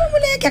 é aquela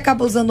mulher que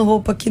acaba usando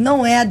roupa que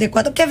não é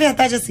adequada, porque a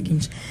verdade é a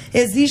seguinte,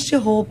 existe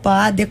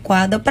roupa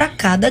adequada para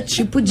cada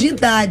tipo de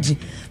idade.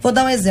 Vou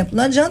dar um exemplo,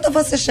 não adianta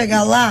você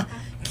chegar lá,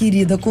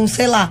 querida, com,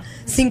 sei lá,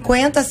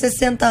 50,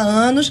 60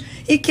 anos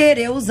e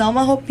querer usar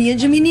uma roupinha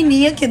de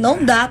menininha, que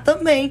não dá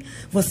também.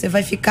 Você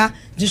vai ficar,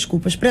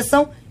 desculpa a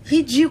expressão,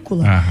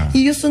 ridícula.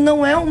 E isso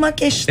não é uma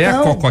questão... É a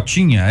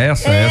cocotinha,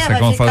 essa que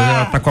vamos fazer,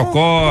 ela tá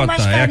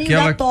cocota, é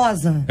aquela...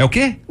 gatosa. É o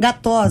quê?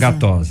 Gatosa.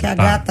 Que é a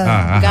gata...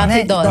 Gata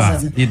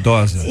idosa.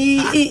 Idosa.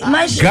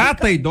 Mas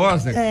gata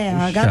idosa?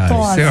 A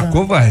gatosa. Isso é uma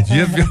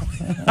covardia, viu?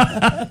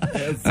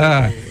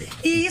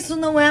 E isso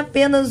não é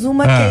apenas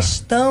uma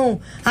questão,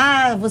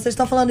 vocês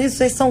estão falando isso,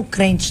 vocês são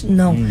crentes.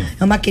 Não,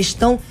 é uma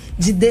questão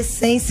de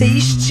decência e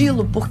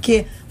estilo,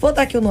 porque, vou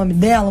dar aqui o nome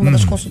dela, uma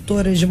das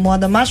consultoras de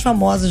moda mais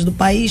famosas do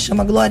país,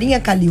 chama Glorinha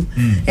Calil.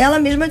 Ela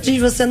mesma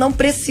diz, você não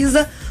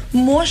precisa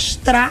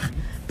mostrar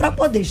para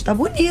poder estar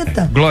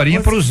bonita. Glorinha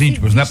para os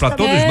íntimos, né? Para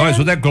todos nós,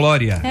 tudo é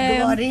glória.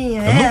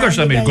 Glorinha. Eu nunca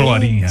chamei de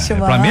Glorinha.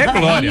 Para mim é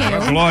glória.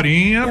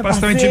 Glorinha para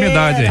essa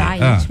intimidade aí.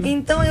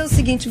 Então é o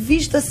seguinte,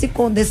 vista-se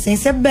com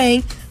decência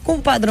bem, com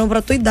padrão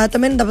pra tua idade,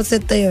 também não dá pra você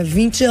ter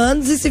 20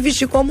 anos e se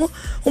vestir como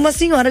uma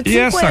senhora de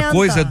 50. E essa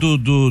coisa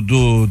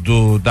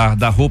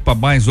da roupa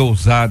mais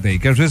ousada aí,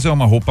 que às vezes é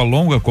uma roupa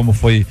longa, como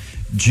foi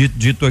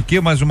dito aqui,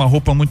 mas uma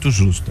roupa muito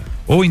justa.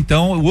 Ou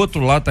então o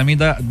outro lado também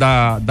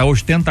da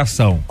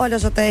ostentação. Olha,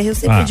 JR, eu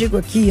sempre digo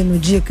aqui no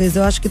Dicas,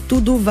 eu acho que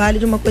tudo vale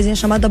de uma coisinha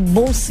chamada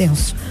bom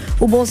senso.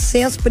 O bom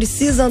senso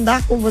precisa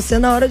andar com você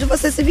na hora de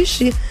você se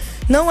vestir.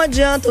 Não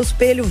adianta, o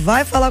espelho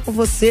vai falar com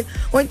você,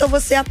 ou então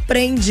você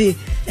aprende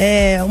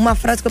uma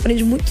frase que eu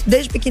aprendi muito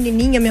desde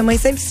pequenininha, minha mãe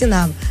sempre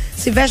ensinava.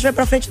 Se veste, vai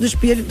pra frente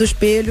do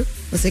espelho,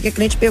 você que é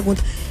crente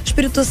pergunta,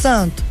 Espírito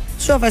Santo,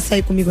 o senhor vai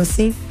sair comigo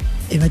assim?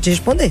 Ele vai te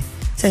responder.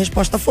 Se a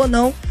resposta for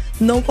não,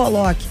 não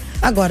coloque.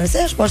 Agora, se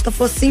a resposta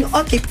for sim,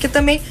 ok, porque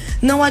também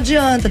não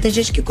adianta. Tem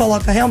gente que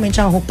coloca realmente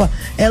a roupa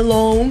é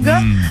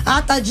longa,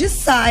 tá de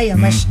saia,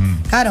 mas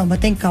caramba,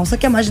 tem calça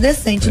que é mais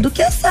decente do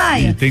que a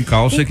saia. E tem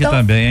calça que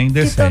também é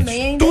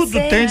indecente. Tudo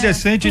tem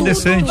decente e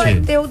indecente. Tudo vai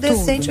ter o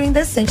decente e o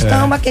indecente.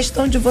 Então é uma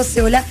questão de você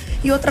olhar.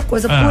 E outra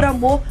coisa, por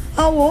amor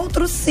ao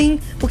outro, sim.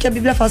 Porque a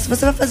Bíblia fala, se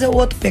você vai fazer o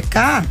outro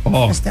pecar,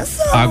 presta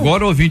atenção.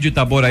 Agora ouvi de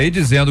Itaboraí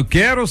dizendo,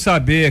 quero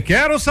saber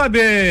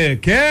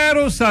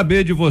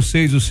de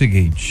vocês o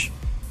seguinte: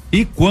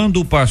 e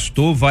quando o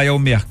pastor vai ao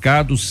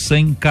mercado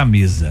sem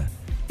camisa?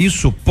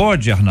 Isso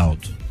pode,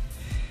 Arnaldo?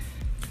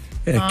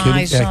 É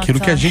aquilo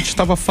que a gente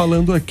estava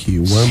falando aqui,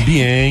 o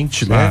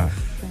ambiente, né?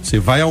 Você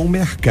vai ao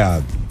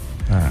mercado,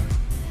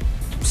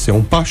 você é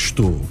um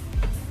pastor,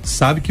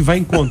 sabe que vai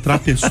encontrar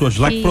pessoas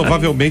lá que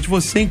provavelmente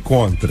você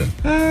encontra.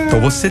 Então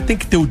você tem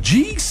que ter o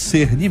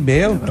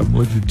discernimento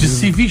de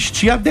se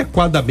vestir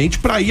adequadamente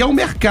para ir ao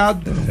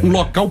mercado, um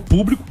local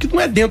público que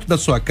não é dentro da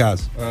sua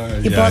casa.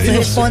 E posso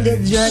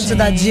responder diante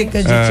da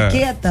dica de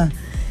etiqueta?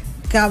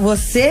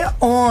 Você,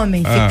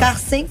 homem, ficar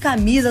sem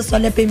camisa só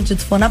lhe é permitido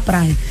se for na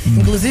praia.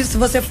 Inclusive, se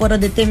você for a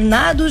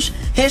determinados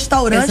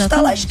restaurantes, está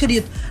lá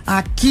escrito: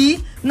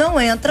 aqui não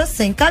entra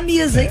sem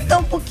camisa.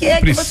 Então, por que é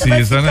que você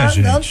vai ficar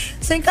andando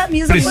sem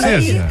camisa por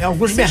aí?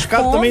 Alguns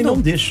mercados também não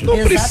deixam.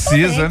 Não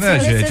precisa, né,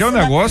 gente? É um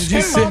negócio de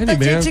discernimento.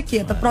 De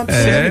etiqueta, pronto.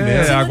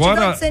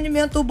 Agora,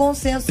 discernimento, o bom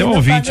senso. Tem um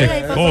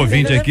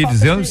ouvinte aqui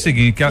dizendo o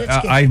seguinte, que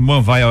a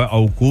irmã vai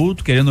ao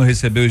culto querendo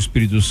receber o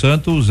Espírito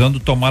Santo usando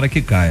tomara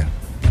que caia.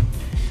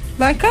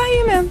 Vai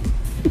cair mesmo.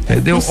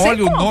 Entendeu?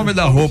 Olha como. O nome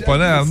da roupa,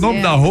 né? O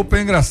nome da roupa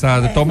é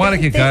engraçado. Tomara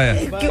que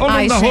caia. Olha o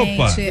nome da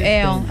roupa.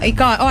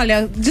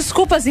 Olha,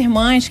 desculpa as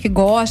irmãs que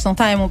gostam,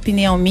 tá? É uma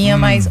opinião minha,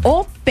 mas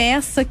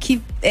peça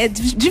que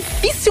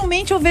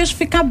dificilmente eu vejo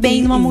ficar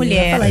bem numa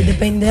mulher.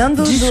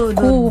 Dependendo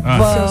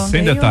Desculpa.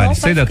 Sem detalhes,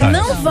 sem detalhes.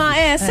 Não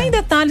vai, sem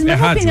detalhes, mas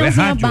uma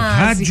opiniãozinha básica.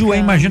 Rádio é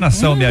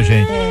imaginação, minha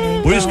gente.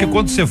 Por isso que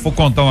quando você for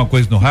contar uma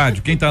coisa no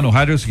rádio, quem tá no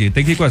rádio é o seguinte,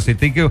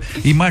 tem que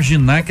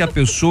imaginar que a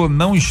pessoa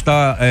não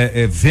está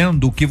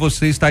vendo o que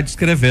você está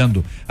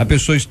descrevendo. A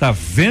pessoa está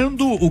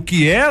vendo o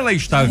que ela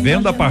está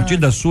vendo a partir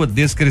da sua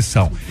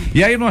descrição.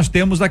 E aí nós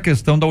temos a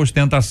questão da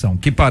ostentação,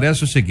 que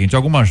parece o seguinte,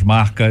 algumas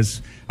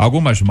marcas,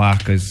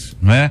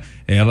 não é?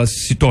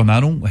 Elas se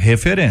tornaram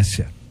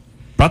referência.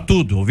 Pra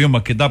tudo, viu?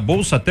 Aqui da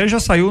bolsa até já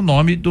saiu o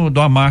nome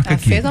da marca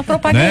aqui. Fez uma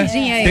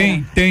propagandinha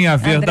aí. Tem a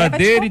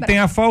verdadeira e tem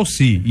a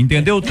falsi,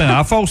 entendeu?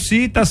 A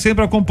falsi tá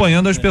sempre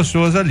acompanhando as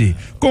pessoas ali.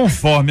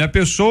 Conforme a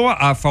pessoa,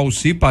 a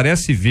falsi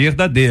parece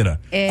verdadeira.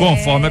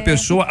 Conforme a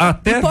pessoa,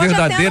 até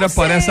verdadeira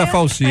parece a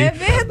falsi. É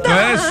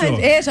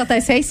verdade.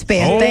 Jota, você é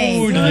esperto,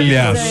 hein?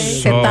 Olha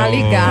Você só. tá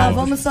ligado.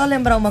 Vamos só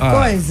lembrar uma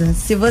coisa.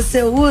 Se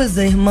você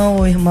usa irmão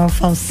ou irmã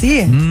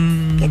falsi,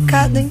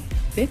 pecado, hein?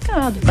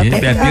 Pecado.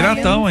 É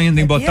piratão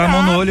ainda, em botar a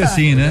mão no olho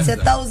assim, né? Você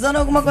tá usando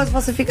alguma coisa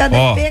falsificada,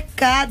 é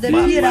pecado, é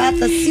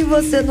pirata. Se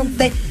você não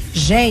tem...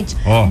 Gente,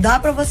 dá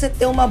pra você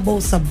ter uma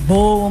bolsa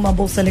boa, uma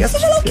bolsa legal,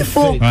 seja lá o que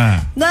for.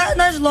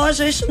 Nas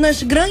lojas,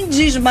 nas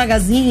grandes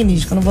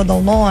magazines, que eu não vou dar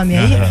o nome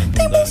aí,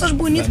 tem bolsas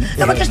bonitas.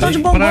 É uma questão de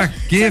bom gosto. Pra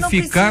que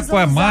ficar com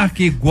a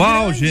marca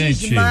igual,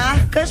 gente?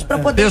 Marcas pra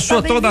poder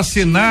pessoa toda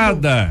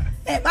assinada.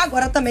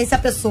 Agora também, se a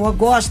pessoa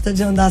gosta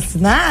de andar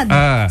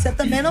assinada, você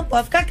também não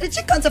pode ficar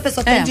criticando se a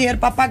pessoa tem dinheiro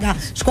pra pagar.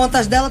 As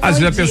contas dela estão às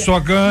vezes a pessoa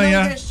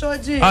ganha,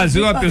 às vezes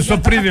uma pessoa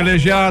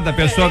privilegiada, a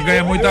pessoa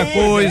ganha muita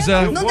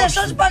coisa. Não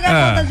deixou de pagar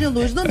a conta de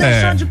luz, não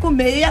deixou de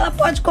comer e ela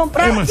pode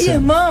comprar.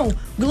 Irmão,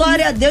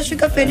 glória a Deus,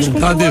 fica feliz com o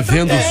que tá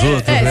devendo os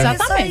outros, né?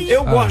 Exatamente.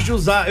 Eu gosto de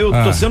usar, eu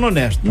tô sendo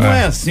honesto, não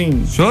é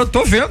assim. Eu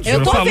tô vendo, o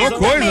senhor falou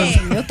coisas.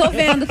 Eu tô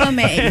vendo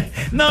também.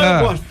 Não,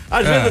 eu gosto.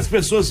 Às vezes as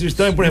pessoas se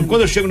estranham, por exemplo,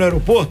 quando eu chego no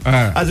aeroporto,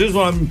 às vezes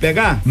vão lá me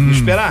pegar, me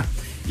esperar,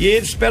 e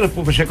eles esperam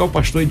pra chegar o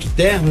pastor de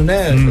terno,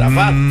 né,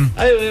 gravata.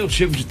 Aí eu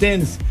chego de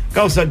tênis,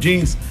 calça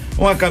jeans,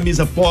 uma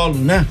camisa polo,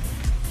 né,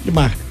 de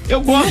marca.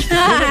 Eu gosto.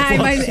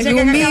 Mas não,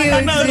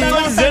 eu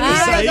tô dizendo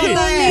isso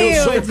aí.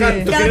 Eu sou o cara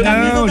que tô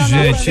querendo. Não,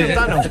 gente,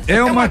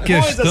 é uma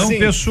questão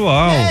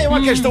pessoal. É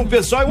uma questão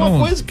pessoal, é uma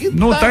coisa que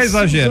não tá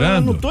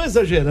exagerando. Não tô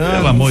exagerando.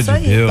 Pelo amor de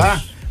Deus.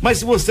 Tá? Mas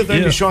se você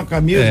também vestir uma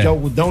camisa de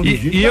algodão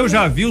e eu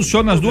já vi o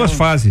senhor nas duas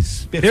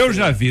fases. Perfeito. Eu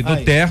já vi no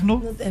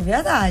terno. É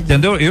verdade.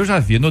 Entendeu? Eu já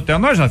vi no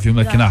terno. Nós já vimos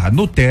aqui na rádio.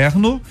 No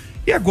terno.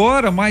 E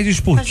agora, mais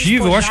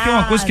esportivo, eu acho que é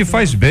uma coisa que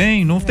faz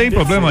bem, não tem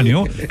problema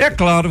nenhum. É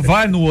claro,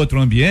 vai no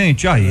outro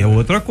ambiente, aí é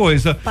outra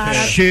coisa.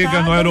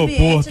 Chega no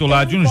aeroporto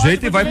lá de um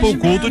jeito e vai pro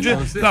culto de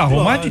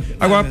arrumar.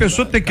 Agora, a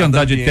pessoa tem que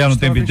andar de terno o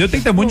tempo inteiro,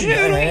 tem que ter muito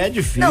dinheiro. É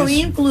difícil. Não,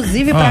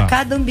 inclusive, para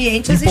cada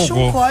ambiente existe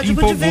um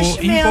código de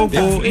vestimenta.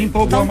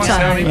 Empolgou,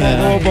 Marcelo.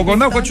 Empolgou.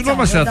 Não, continua,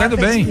 Marcelo, tá indo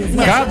bem.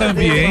 Cada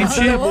ambiente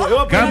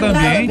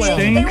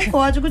tem um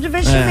código de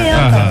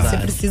vestimenta. Você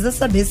precisa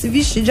saber se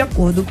vestir de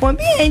acordo com o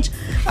ambiente.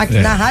 Aqui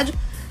na rádio,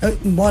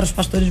 embora os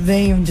pastores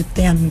venham de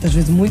terno muitas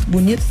vezes muito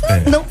bonitos,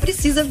 não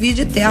precisa vir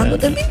de terno o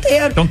tempo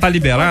inteiro. Então tá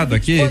liberado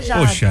aqui?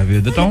 Poxa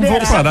vida, então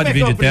vamos parar de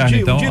vir de terno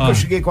então. O dia que eu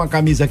cheguei com a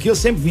camisa aqui, eu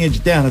sempre vinha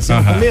de terno assim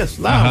no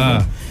começo,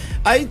 lá.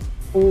 Aí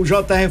o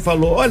JR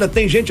falou, olha,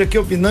 tem gente aqui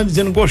opinando,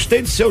 dizendo,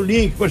 gostei do seu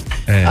link.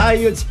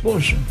 Aí eu disse,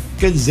 poxa,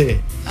 quer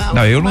dizer...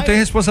 não, eu não tenho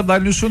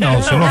responsabilidade nisso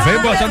não. Você não vem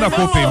botando a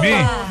culpa em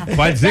mim,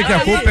 vai dizer que a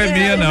culpa é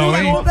minha não,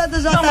 hein? A culpa é do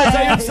JR. Não, mas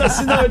aí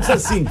eu disse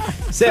assim,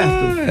 certo?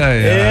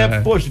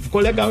 Poxa,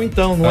 ficou legal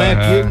então, não é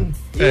aquilo...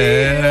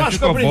 eu acho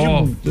que eu aprendi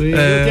muito.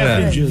 Eu tenho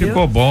aprendido.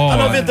 Ficou bom. A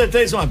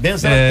 93 é uma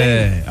benção.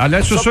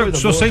 Aliás,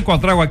 se você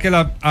encontrar com aquele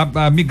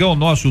amigão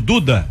nosso, o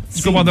Duda,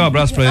 deixa eu mandar um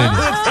abraço pra ele.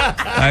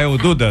 Aí o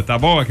Duda, tá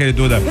bom? Aquele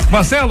Duda.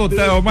 Marcelo,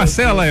 o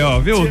Marcelo aí, ó,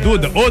 viu?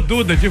 O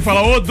Duda, tinha que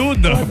falar o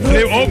Duda.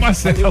 Ô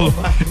Marcelo.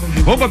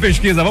 Vamos pra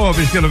pesquisa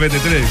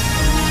 93.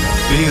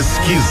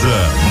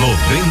 Pesquisa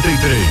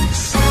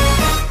 93.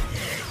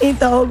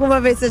 Então,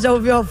 alguma vez você já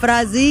ouviu a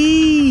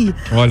frase?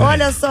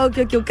 Olha só o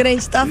que o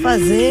crente está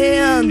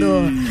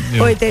fazendo.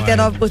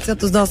 89%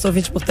 dos nossos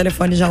ouvintes por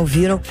telefone já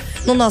ouviram.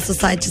 No nosso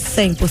site,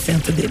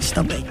 100% deles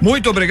também.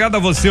 Muito obrigado a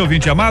você,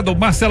 ouvinte amado.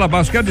 Marcela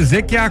Bastos, quer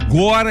dizer que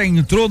agora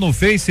entrou no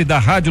Face da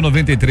Rádio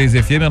 93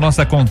 FM a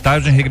nossa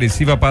contagem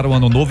regressiva para o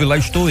ano novo e lá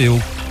estou eu.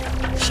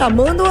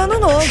 Chamando o ano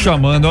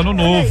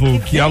novo.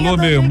 Que alô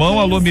meu irmão,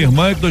 alô minha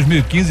irmã, que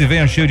 2015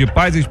 venha cheio de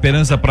paz e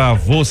esperança pra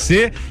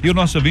você, e o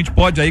nosso ouvinte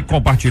pode aí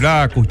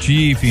compartilhar,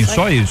 curtir, enfim,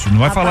 só isso. Não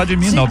vai falar de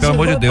mim não, pelo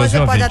amor de Deus,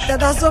 viu, ouvinte? Até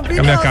dar sua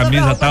opinião, que a minha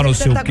camisa tá no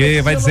sei o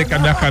quê, vai dizer que a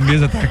minha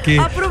camisa tá aqui.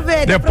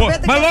 Aproveita.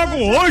 Mas logo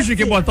hoje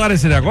que botaram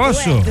esse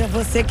negócio? É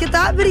você que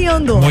tá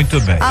abrindo. Muito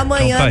bem.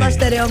 Amanhã então nós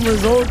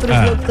teremos outros,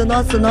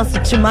 nosso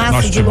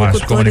timaço de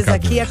locutores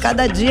aqui, a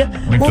cada dia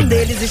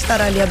deles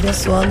estará ali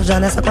abençoando já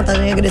nessa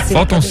contagem regressiva.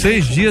 Faltam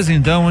 6 dias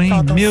então, hein?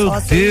 Meu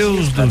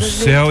Deus do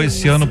céu,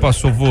 esse ano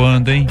passou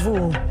voando, hein?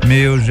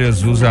 Meu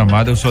Jesus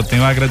amado, eu só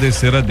tenho a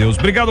agradecer a Deus.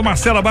 Obrigado,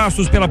 Marcela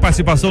Bastos, pela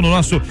participação no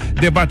nosso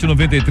debate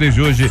 93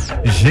 de hoje.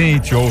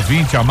 Gente,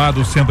 ouvinte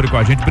amado, sempre com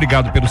a gente.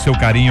 Obrigado pelo seu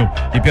carinho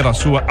e pela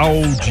sua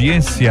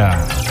audiência.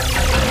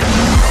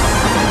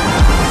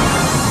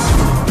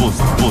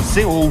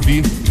 Você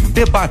ouve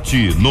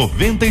Debate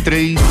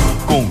 93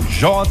 com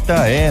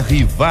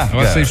J.R.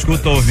 Vargas. Você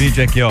escuta o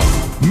ouvinte aqui, ó.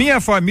 Minha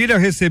família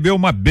recebeu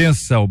uma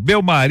bênção.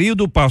 Meu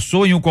marido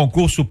passou em um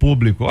concurso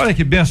público. Olha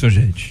que bênção,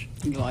 gente.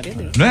 Glória a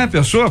Deus. Não é? A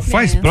pessoa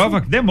faz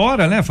prova,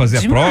 demora, né? Fazer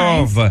a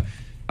prova.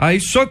 Aí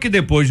só que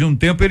depois de um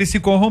tempo ele se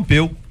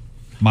corrompeu.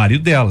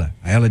 Marido dela.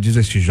 Aí ela diz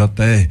assim,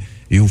 J.R.,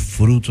 e o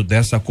fruto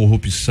dessa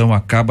corrupção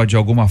acaba de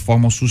alguma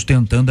forma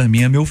sustentando a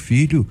mim e meu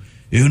filho.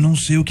 Eu não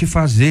sei o que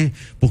fazer,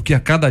 porque a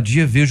cada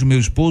dia vejo meu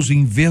esposo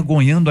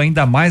envergonhando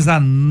ainda mais a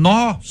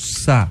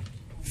nossa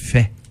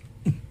fé.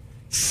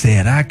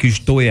 Será que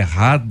estou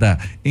errada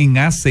em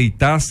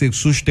aceitar ser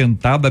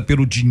sustentada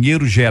pelo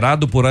dinheiro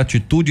gerado por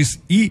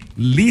atitudes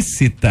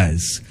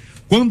ilícitas?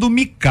 Quando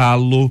me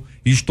calo,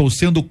 estou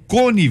sendo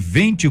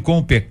conivente com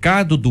o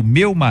pecado do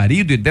meu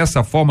marido e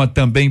dessa forma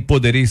também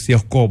poderei ser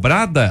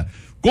cobrada?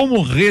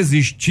 Como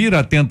resistir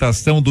à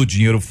tentação do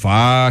dinheiro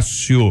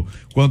fácil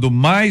quando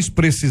mais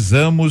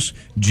precisamos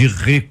de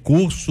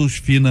recursos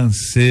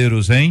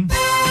financeiros, hein?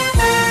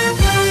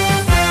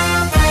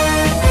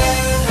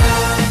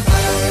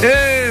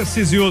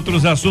 Esses e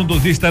outros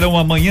assuntos estarão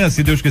amanhã,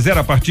 se Deus quiser,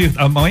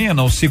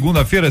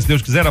 segunda-feira, se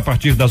Deus quiser, a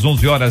partir das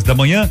 11 horas da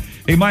manhã,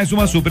 em mais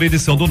uma super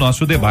edição do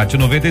nosso Debate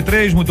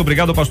 93. Muito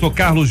obrigado, pastor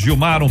Carlos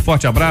Gilmar, um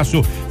forte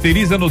abraço,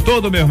 feliz ano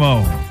todo, meu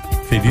irmão.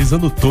 Feliz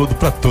ano todo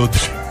pra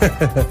todos.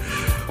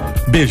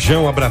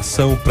 Beijão,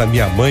 abração pra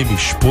minha mãe, minha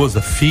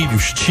esposa,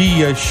 filhos,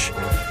 tias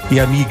e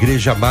a minha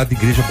igreja amada,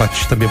 Igreja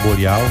Batista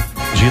Memorial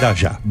de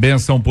Irajá.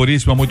 Benção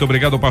puríssima, muito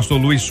obrigado, pastor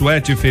Luiz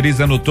Sueth, feliz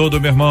ano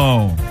todo, meu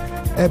irmão.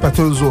 Para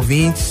todos os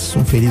ouvintes,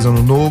 um feliz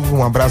ano novo,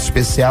 um abraço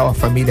especial à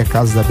família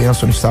Casa da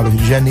Bênção no estado do Rio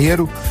de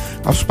Janeiro,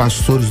 aos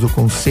pastores do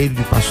Conselho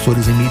de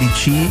Pastores em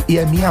Miriti e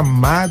a minha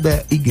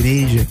amada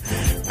igreja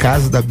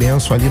Casa da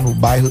Bênção ali no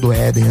bairro do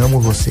Edeny. Amo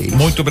vocês.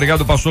 Muito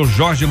obrigado, pastor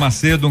Jorge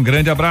Macedo, um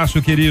grande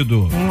abraço,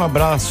 querido. Um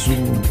abraço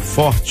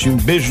forte, um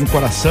beijo no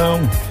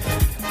coração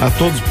a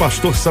todos,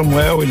 pastor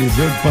Samuel,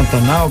 Eliseu de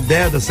Pantanal,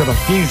 Deda,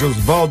 Serafim,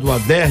 Josvaldo,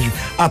 Adérgio,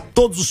 a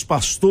todos os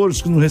pastores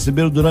que nos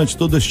receberam durante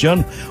todo este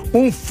ano,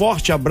 um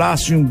forte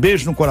abraço e um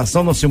beijo no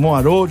coração, nosso irmão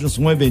Haroldo, nosso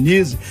irmão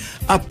Ebenise,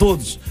 a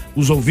todos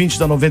os ouvintes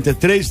da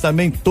 93,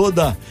 também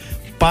toda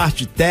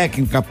parte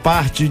técnica,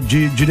 parte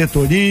de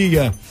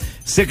diretoria,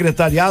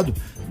 secretariado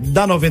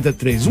da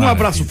 93. Um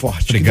abraço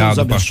forte.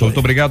 Obrigado, pastor. Muito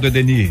obrigado,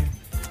 Edeny.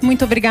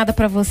 Muito obrigada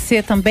para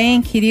você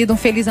também, querido. Um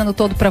feliz ano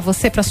todo para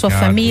você, para sua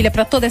família,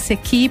 para toda essa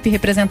equipe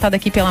representada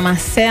aqui pela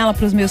Marcela,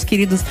 para os meus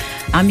queridos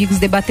amigos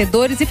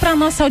debatedores e para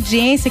nossa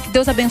audiência. Que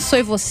Deus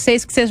abençoe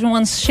vocês, que seja um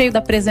ano cheio da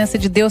presença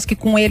de Deus, que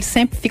com ele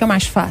sempre fica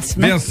mais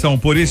fácil, né? Benção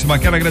puríssima.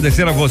 Quero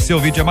agradecer a você,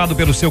 ouvinte amado,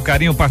 pelo seu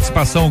carinho,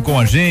 participação com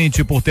a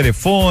gente, por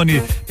telefone,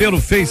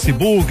 pelo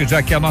Facebook,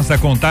 já que a nossa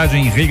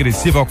contagem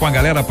regressiva com a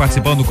galera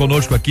participando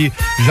conosco aqui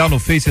já no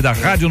Face da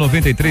Rádio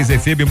 93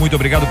 FM. Muito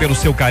obrigado pelo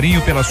seu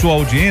carinho, pela sua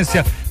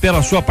audiência,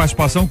 pela sua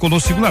participação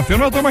conosco. Segunda-feira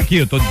nós estamos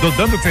aqui, tô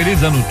dando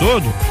feliz ano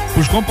todo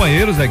os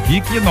companheiros aqui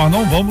que nós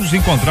não vamos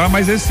encontrar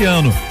mais esse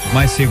ano,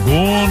 mas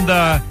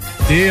segunda,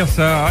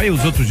 terça, aí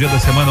os outros dias da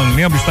semana, não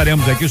lembro,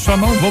 estaremos aqui, só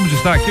não vamos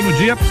estar aqui no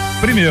dia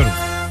 1º.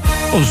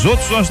 Os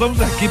outros nós estamos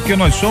aqui porque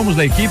nós somos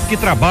da equipe que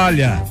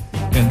trabalha,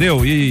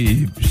 entendeu?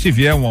 E se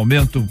vier um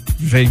aumento,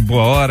 vem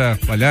boa hora.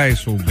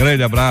 Aliás, um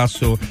grande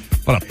abraço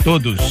para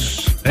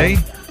todos,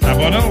 hein? Tá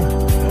bom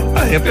não?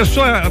 Aí, a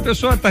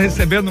pessoa tá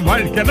recebendo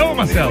mais, quer não,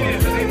 Marcelo?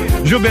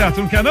 Gilberto,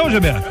 não quer não,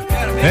 Gilberto?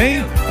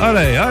 Hein? Olha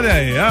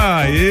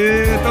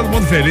aí, todo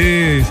mundo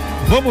feliz.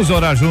 Vamos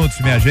orar juntos,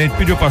 minha gente.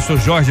 Pediu o pastor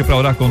Jorge para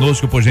orar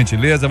conosco, por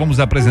gentileza. Vamos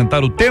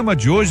apresentar o tema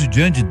de hoje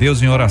diante de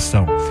Deus em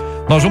oração.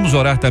 Nós vamos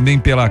orar também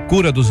pela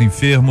cura dos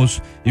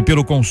enfermos e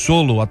pelo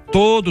consolo a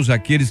todos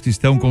aqueles que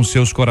estão com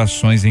seus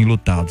corações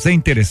enlutados. É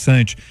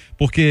interessante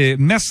porque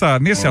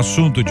nesse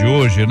assunto de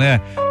hoje, né?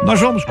 Nós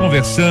vamos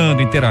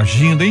conversando,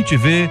 interagindo, a gente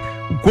vê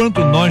o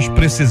quanto nós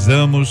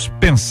precisamos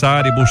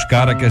pensar e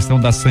buscar a questão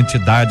da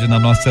santidade na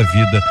nossa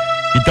vida.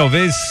 E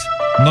talvez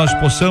nós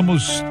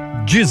possamos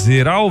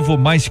dizer: alvo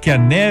mais que a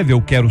neve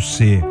eu quero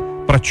ser,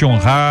 para te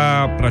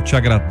honrar, para te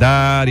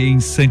agradar, e em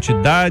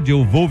santidade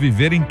eu vou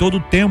viver em todo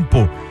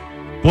tempo,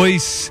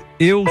 pois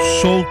eu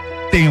sou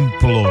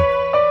templo.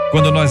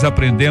 Quando nós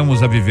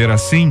aprendemos a viver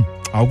assim,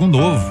 algo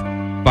novo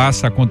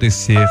passa a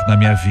acontecer na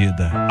minha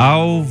vida.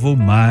 Alvo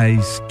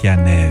mais que a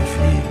neve.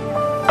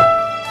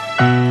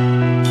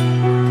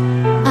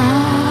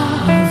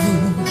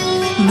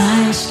 Alvo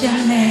mais que a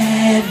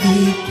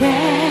neve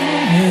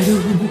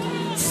quero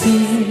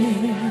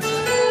ser,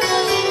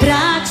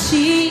 pra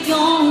te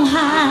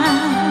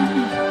honrar,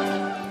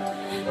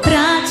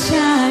 pra te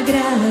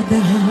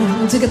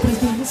agradar. Diga pra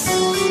Deus.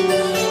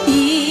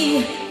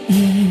 E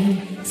em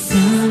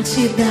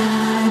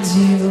santidade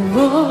eu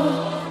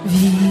vou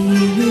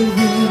viver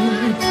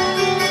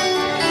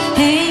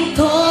em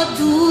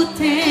todo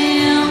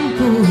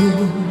tempo,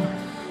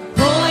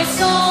 pois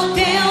sou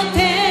teu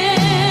templo.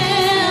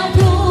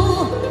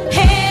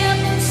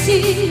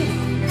 Renuncio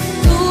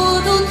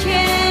tudo que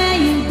é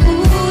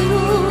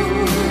impuro,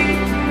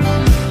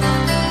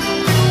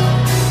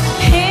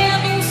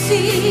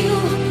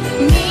 renuncio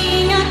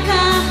minha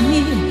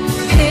carne,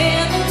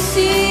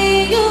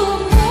 renuncio o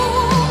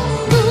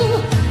mundo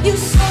e os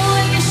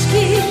sonhos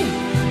que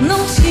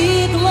não te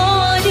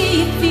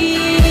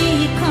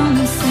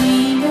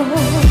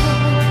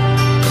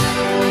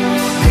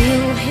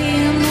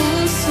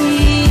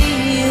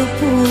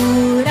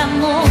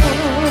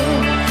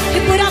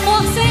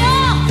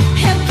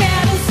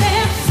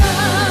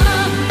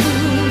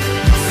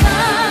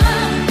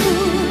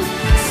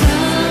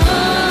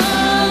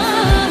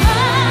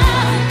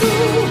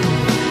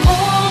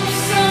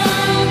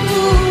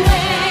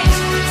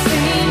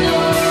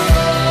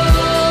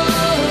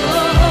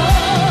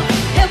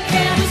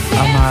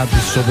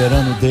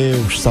soberano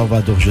Deus,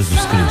 Salvador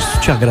Jesus Cristo,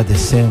 te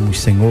agradecemos,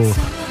 Senhor,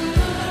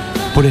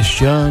 por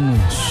este ano.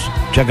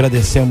 Te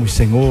agradecemos,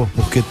 Senhor,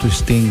 porque tu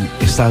tens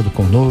estado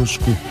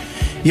conosco.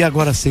 E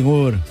agora,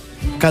 Senhor,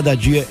 cada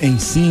dia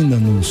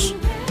ensina-nos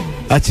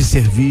a te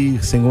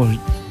servir, Senhor,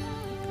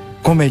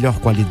 com melhor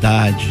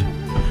qualidade.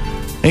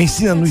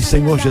 Ensina-nos,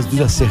 Senhor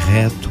Jesus, a ser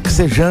reto, que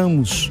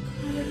sejamos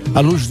a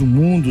luz do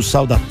mundo, o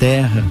sal da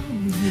terra.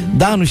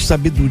 Dá-nos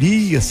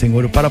sabedoria,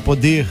 Senhor, para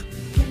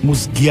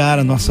podermos guiar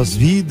as nossas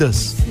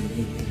vidas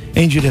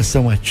em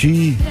direção a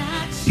Ti,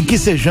 e que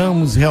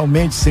sejamos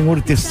realmente,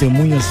 Senhor,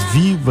 testemunhas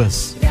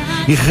vivas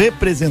e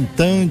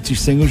representantes,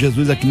 Senhor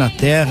Jesus, aqui na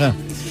terra,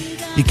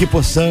 e que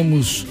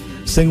possamos,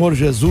 Senhor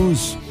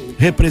Jesus,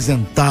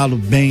 representá-lo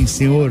bem,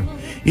 Senhor,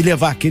 e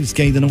levar aqueles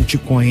que ainda não te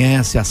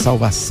conhecem à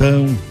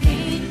salvação.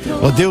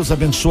 Ó Deus,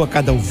 abençoa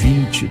cada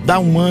ouvinte, dá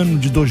um ano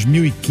de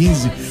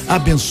 2015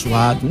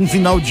 abençoado, um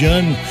final de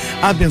ano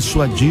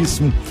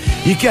abençoadíssimo,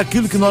 e que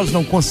aquilo que nós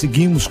não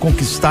conseguimos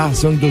conquistar,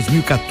 Senhor, em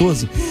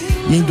 2014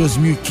 e em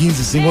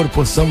 2015, Senhor,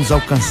 possamos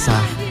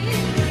alcançar.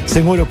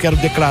 Senhor, eu quero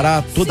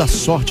declarar toda a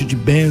sorte de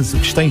bênção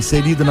que está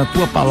inserida na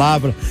Tua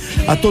palavra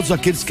a todos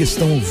aqueles que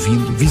estão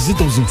ouvindo.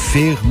 Visita os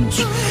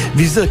enfermos,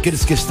 visita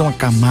aqueles que estão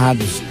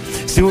acamados.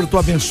 Senhor, Tu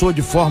abençoa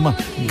de forma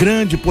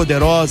grande e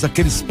poderosa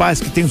aqueles pais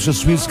que têm os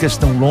seus filhos que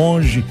estão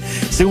longe.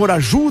 Senhor,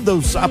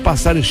 ajuda-os a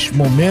passar estes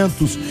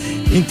momentos.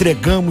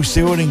 Entregamos,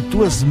 Senhor, em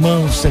Tuas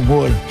mãos,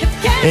 Senhor,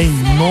 em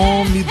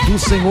nome do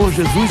Senhor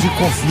Jesus, e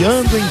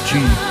confiando em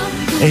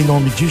Ti, em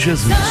nome de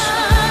Jesus.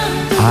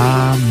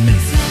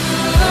 Amém.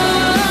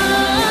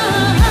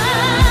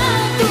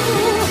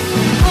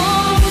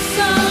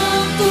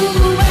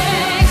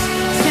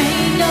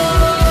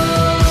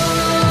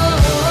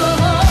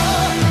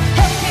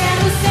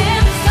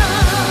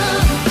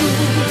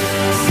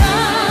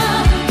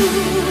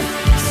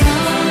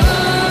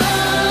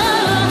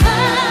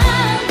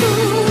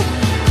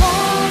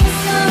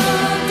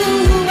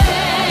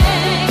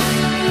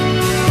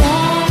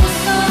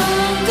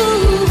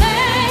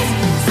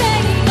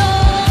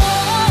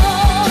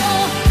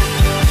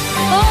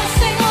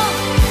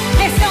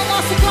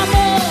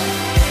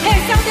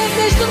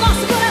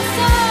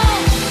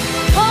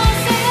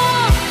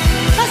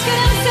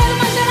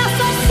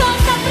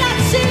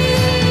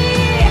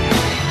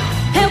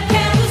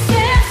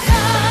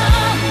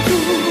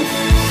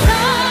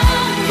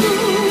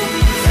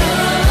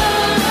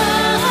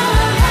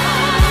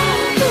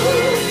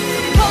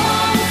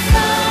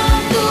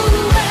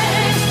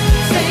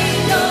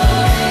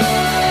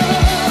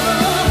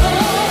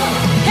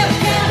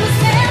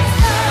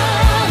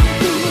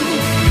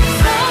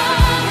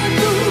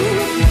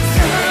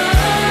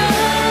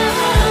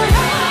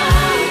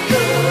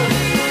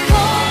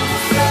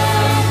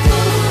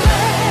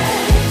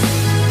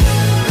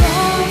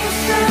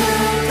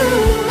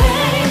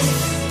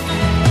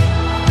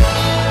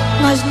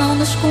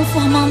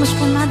 Conformamos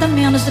com nada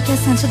menos do que a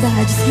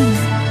santidade, Senhor.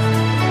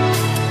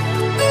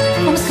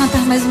 Vamos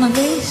cantar mais uma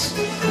vez?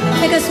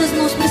 Pega as suas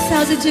mãos para os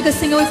céus e diga: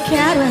 Senhor, eu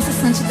quero essa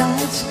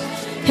santidade.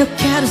 Eu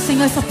quero,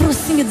 Senhor, essa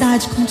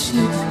proximidade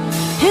contigo.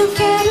 Eu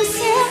quero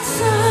ser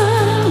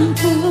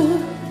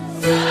santo.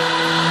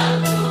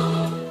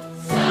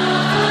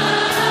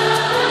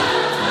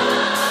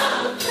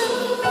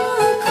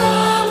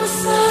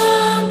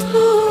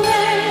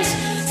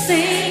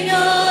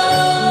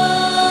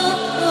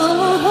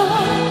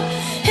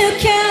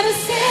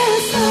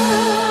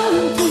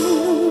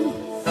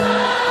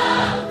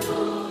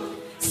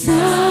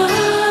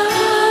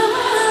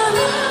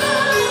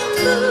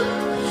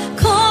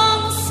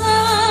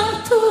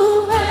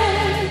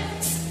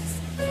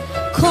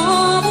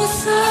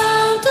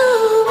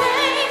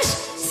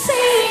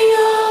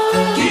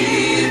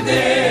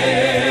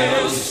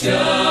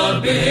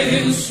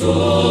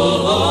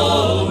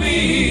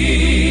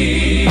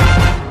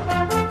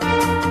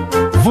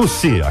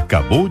 Você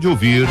acabou de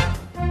ouvir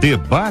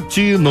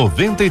Debate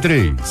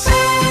 93.